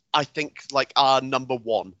least I think like our number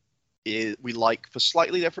one is we like for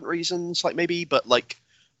slightly different reasons, like maybe, but like,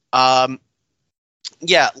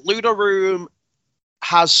 yeah, Lunar Room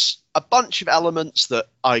has a bunch of elements that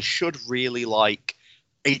I should really like.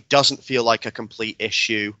 It doesn't feel like a complete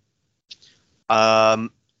issue.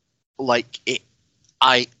 Like it,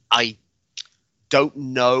 I don't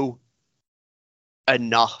know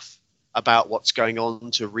enough about what's going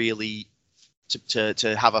on to really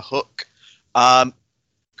to have a hook.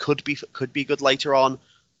 Could be good later on.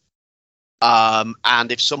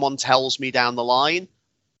 And if someone tells me down the line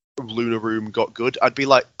Lunar Room got good, I'd be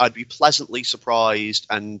pleasantly surprised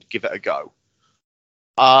and give it a go.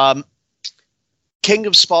 King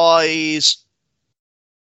of Spies,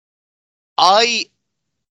 I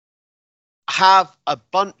have a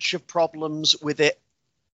bunch of problems with it,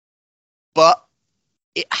 but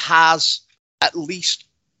it has at least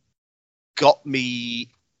got me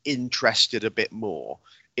interested a bit more.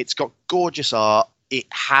 It's got gorgeous art. It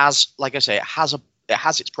has, like I say, it has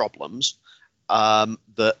its problems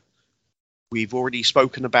that we've already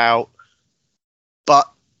spoken about,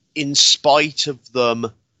 but in spite of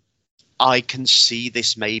them, I can see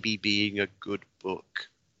this maybe being a good book.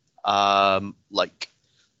 Like,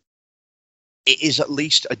 it is at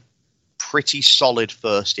least a pretty solid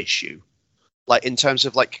first issue. Like, in terms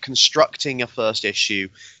of like constructing a first issue,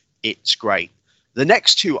 it's great. The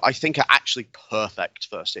next two, I think, are actually perfect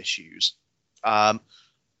first issues.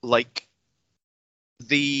 Like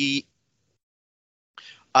the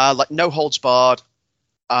like No Holds Barred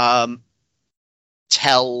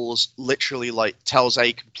tells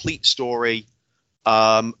a complete story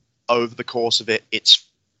over the course of it. It's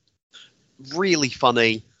really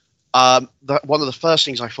funny. One of the first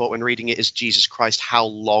things I thought when reading it is, Jesus Christ, how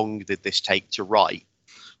long did this take to write?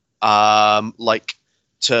 Like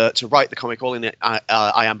to write the comic all in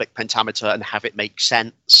iambic pentameter and have it make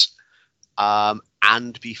sense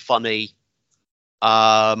and be funny,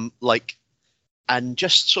 like, and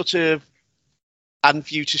just sort of, and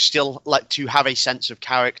for you to still like to have a sense of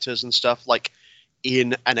characters and stuff, like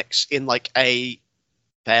in like a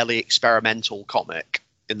fairly experimental comic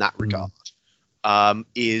in that regard,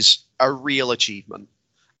 is a real achievement.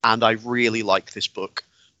 and I really like this book.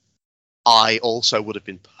 I also would have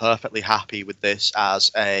been perfectly happy with this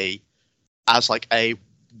as like a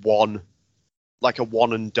one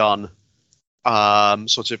and done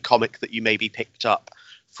sort of comic that you maybe picked up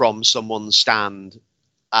from someone's stand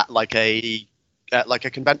at like a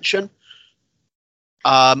convention.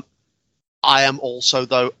 I am also,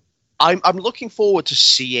 though, I'm looking forward to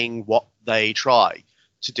seeing what they try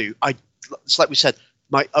to do. It's like we said,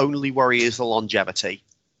 my only worry is the longevity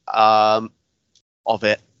of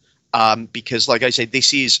it, because, like I say,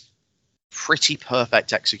 this is pretty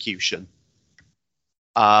perfect execution.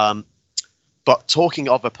 But talking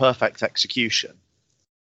of a perfect execution,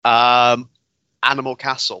 Animal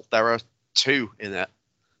Castle, there are 2 in it.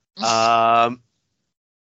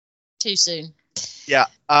 Too soon. Yeah.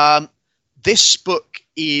 This book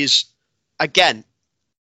is, again,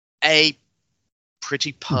 a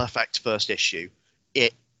pretty perfect first issue.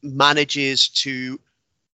 It manages to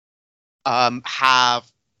have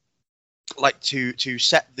like to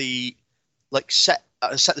set the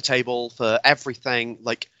table for everything.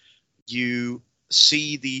 Like you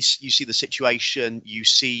see the situation, you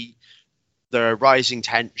see the rising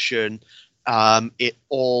tension. It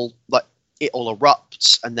all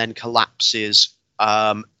erupts and then collapses,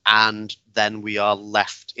 and then we are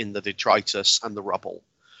left in the detritus and the rubble,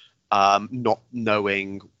 not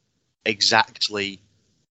knowing exactly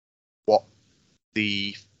what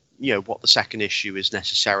the second issue is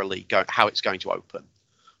necessarily how it's going to open,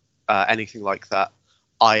 anything like that.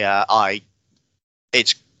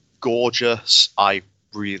 It's gorgeous. I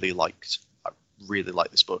really like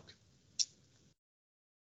this book.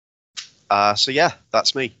 So yeah,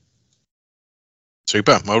 that's me.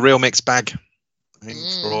 Super. Well, real mixed bag, I think,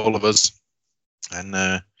 for all of us. And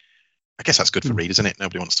I guess that's good for readers, isn't it?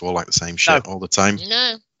 Nobody wants to all like the same shit all the time.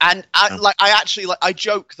 No. And I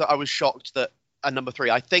joke that I was shocked that at number 3.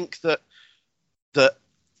 I think that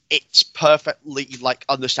it's perfectly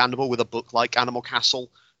understandable with a book like Animal Castle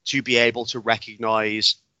to be able to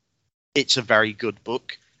recognize it's a very good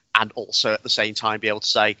book, and also at the same time be able to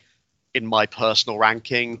say, in my personal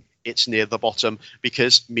ranking, it's near the bottom,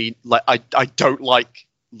 because I don't like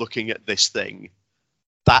looking at this thing.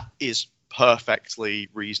 That is perfectly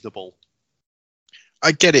reasonable.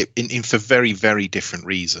 I get it in for very, very different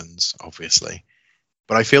reasons, obviously.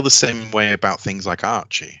 But I feel the same way about things like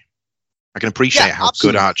Archie. I can appreciate how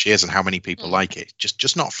good Archie is and how many people like it.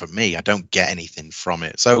 Just not for me. I don't get anything from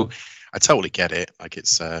it. So I totally get it. Like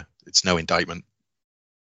it's no indictment.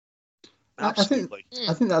 Absolutely.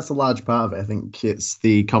 I think that's a large part of it. I think it's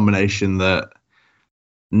the combination that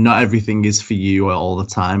not everything is for you all the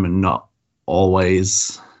time, and not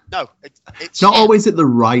always. No, it's not always at the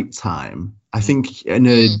right time. I think in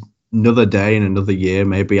another day, in another year,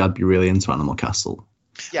 maybe I'd be really into Animal Castle.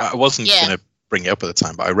 Yeah, I wasn't going to bring it up at the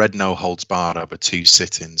time, but I read No Holds Barred over 2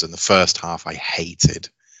 sittings, and the first half I hated.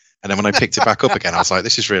 And then when I picked it back up again, I was like,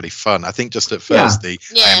 this is really fun. I think just at first, the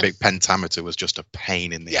iambic pentameter was just a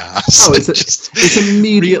pain in the ass. Oh, it's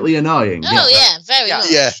immediately annoying. Oh, yeah, very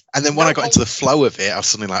much. Yeah, and then when I got into the flow of it, I was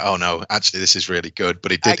suddenly like, oh, no, actually, this is really good.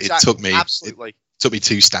 But it took me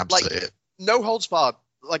 2 stabs at it. No Holds Barred,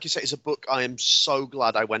 like you say, is a book I am so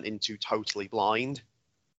glad I went into totally blind.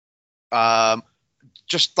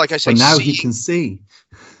 Just like I say, but now he can see.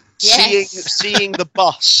 Seeing the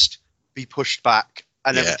bust be pushed back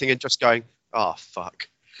and everything, and just going, oh fuck.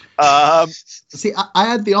 See, I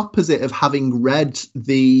had the opposite of having read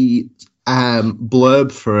the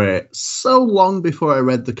blurb for it so long before I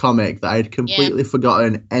read the comic that I had completely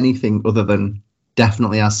forgotten anything other than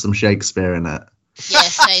definitely has some Shakespeare in it. Yeah,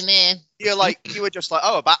 same here. You were just like,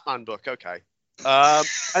 oh, a Batman book, okay. And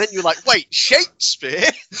then you were like, wait, Shakespeare?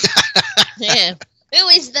 Yeah. Who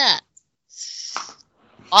is that?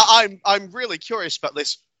 I'm really curious about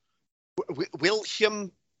this.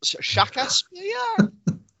 William Shakespeare?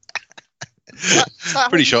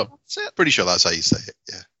 Pretty sure that's how you say it.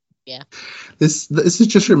 Yeah. This is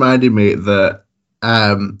just reminding me that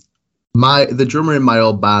the drummer in my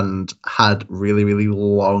old band had really, really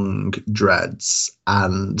long dreads,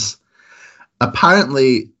 and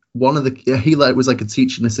apparently he was like a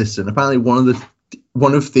teaching assistant. Apparently one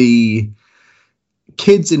of the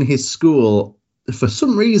kids in his school, for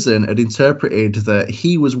some reason, had interpreted that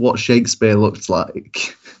he was what Shakespeare looked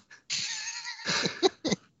like.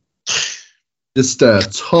 Just a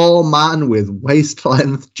tall man with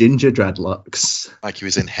waist-length ginger dreadlocks. Like he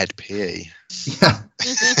was in Head PE. Yeah.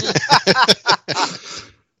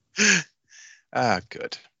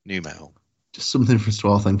 Good. New metal. Just something for us to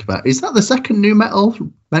all think about. Is that the second new metal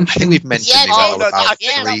mentioned? I think we've mentioned new metal about I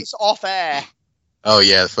think that was off air. Oh,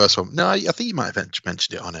 yeah, the first one. No, I think you might have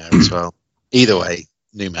mentioned it on air as well. Either way,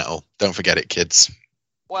 New metal. Don't forget it, kids.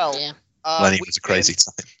 Well, Yeah. Millennium was a crazy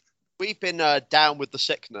time. We've been down with the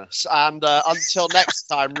sickness, and until next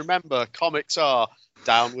time, remember, comics are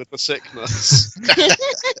down with the sickness.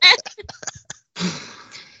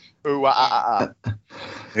 Ooh, Have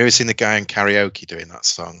you ever seen the guy in karaoke doing that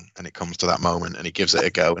song, and it comes to that moment, and he gives it a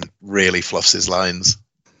go and really fluffs his lines?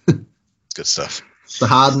 It's good stuff. It's a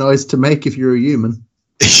hard noise to make if you're a human.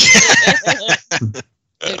 So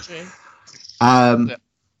true.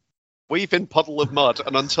 We've been Puddle of Mud,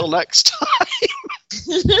 and until next time,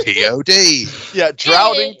 POD. yeah,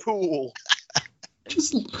 Drowning Pool.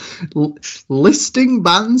 Just listing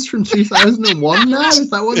bands from 2001 now? Is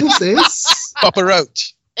that what this is? Papa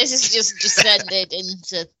Roach. This is just descended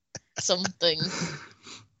into something.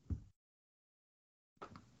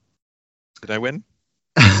 Did I win?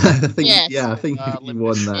 I think, Yes. yeah, I think you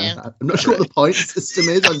won there. Yeah. I'm not sure what the point system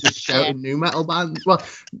is. I'm just shouting new metal bands. Well,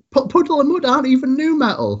 Puddle and Mud aren't even new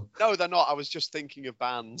metal. No, they're not. I was just thinking of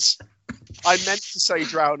bands. I meant to say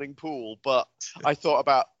Drowning Pool, but I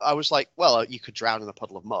was like, well, you could drown in a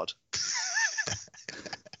puddle of mud.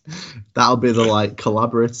 That'll be the like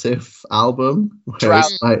collaborative album. Where Drown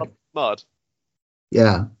it's like, in mud.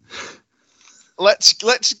 yeah. Let's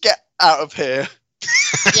get out of here.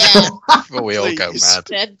 Yeah. Well, we all go Please. mad.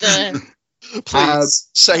 Said Please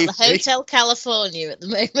save the me. Hotel California at the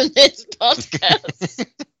moment of this podcast.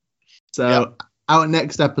 So our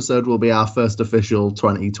next episode will be our first official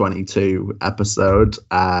 2022 episode.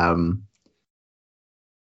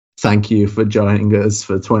 Thank you for joining us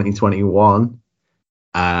for 2021.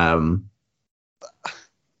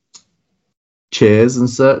 Cheers and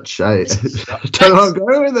such. I don't know where to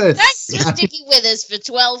go with this. Thanks for sticking with us for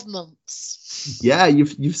 12 months. Yeah,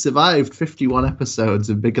 you've survived 51 episodes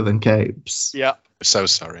of Bigger Than Capes. Yeah. We're so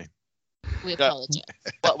sorry. We apologise.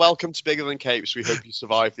 Well, welcome to Bigger Than Capes. We hope you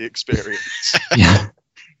survive the experience. Yeah.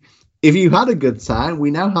 If you had a good time,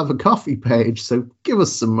 we now have a coffee page, so give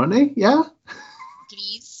us some money, yeah?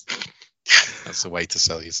 Please. That's the way to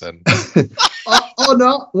sell your son. or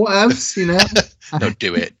not, what else, you know? No,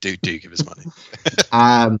 do it. Do give us money.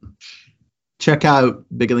 Check out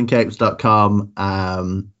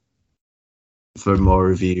biggerthancapes.com for more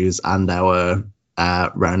reviews and our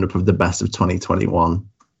roundup of the best of 2021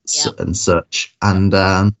 and such. And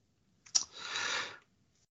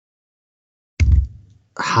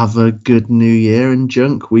have a good new year and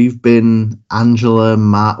junk. We've been Angela,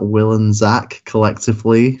 Matt, Will, and Zach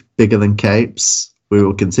collectively, Bigger Than Capes. We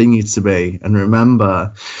will continue to be. And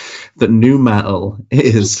remember that new metal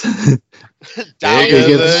is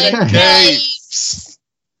Bigger than Capes.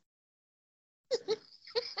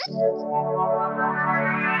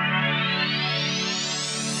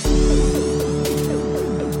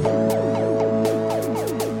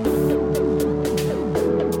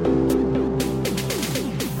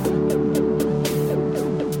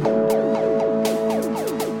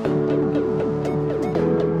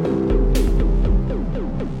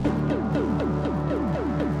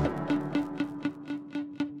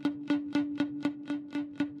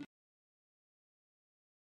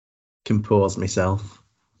 Can pause myself.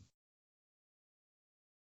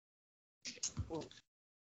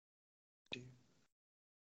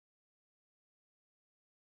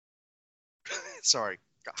 Sorry.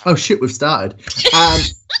 Oh shit, we've started. I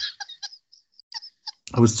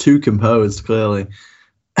was too composed, clearly.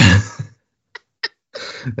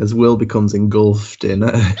 As Will becomes engulfed in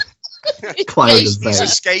a cloud of He's vape.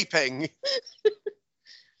 escaping.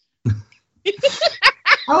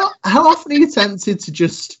 How often are you tempted to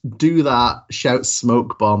just do that, shout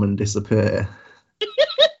smoke bomb and disappear?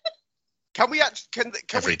 Can we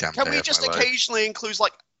Every damn can day we of just my life. occasionally include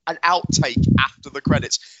like an outtake after the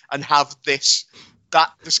credits and have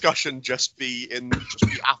that discussion just be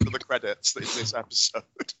after the credits in this episode?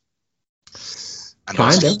 And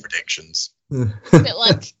Kind also of. predictions.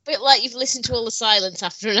 bit like you've listened to all the silence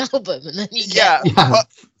after an album, and then you Yeah, Yeah, but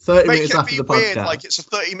 30 make minutes it after be the weird, podcast. like it's a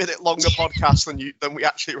 30-minute longer podcast than we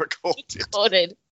actually recorded. get recorded.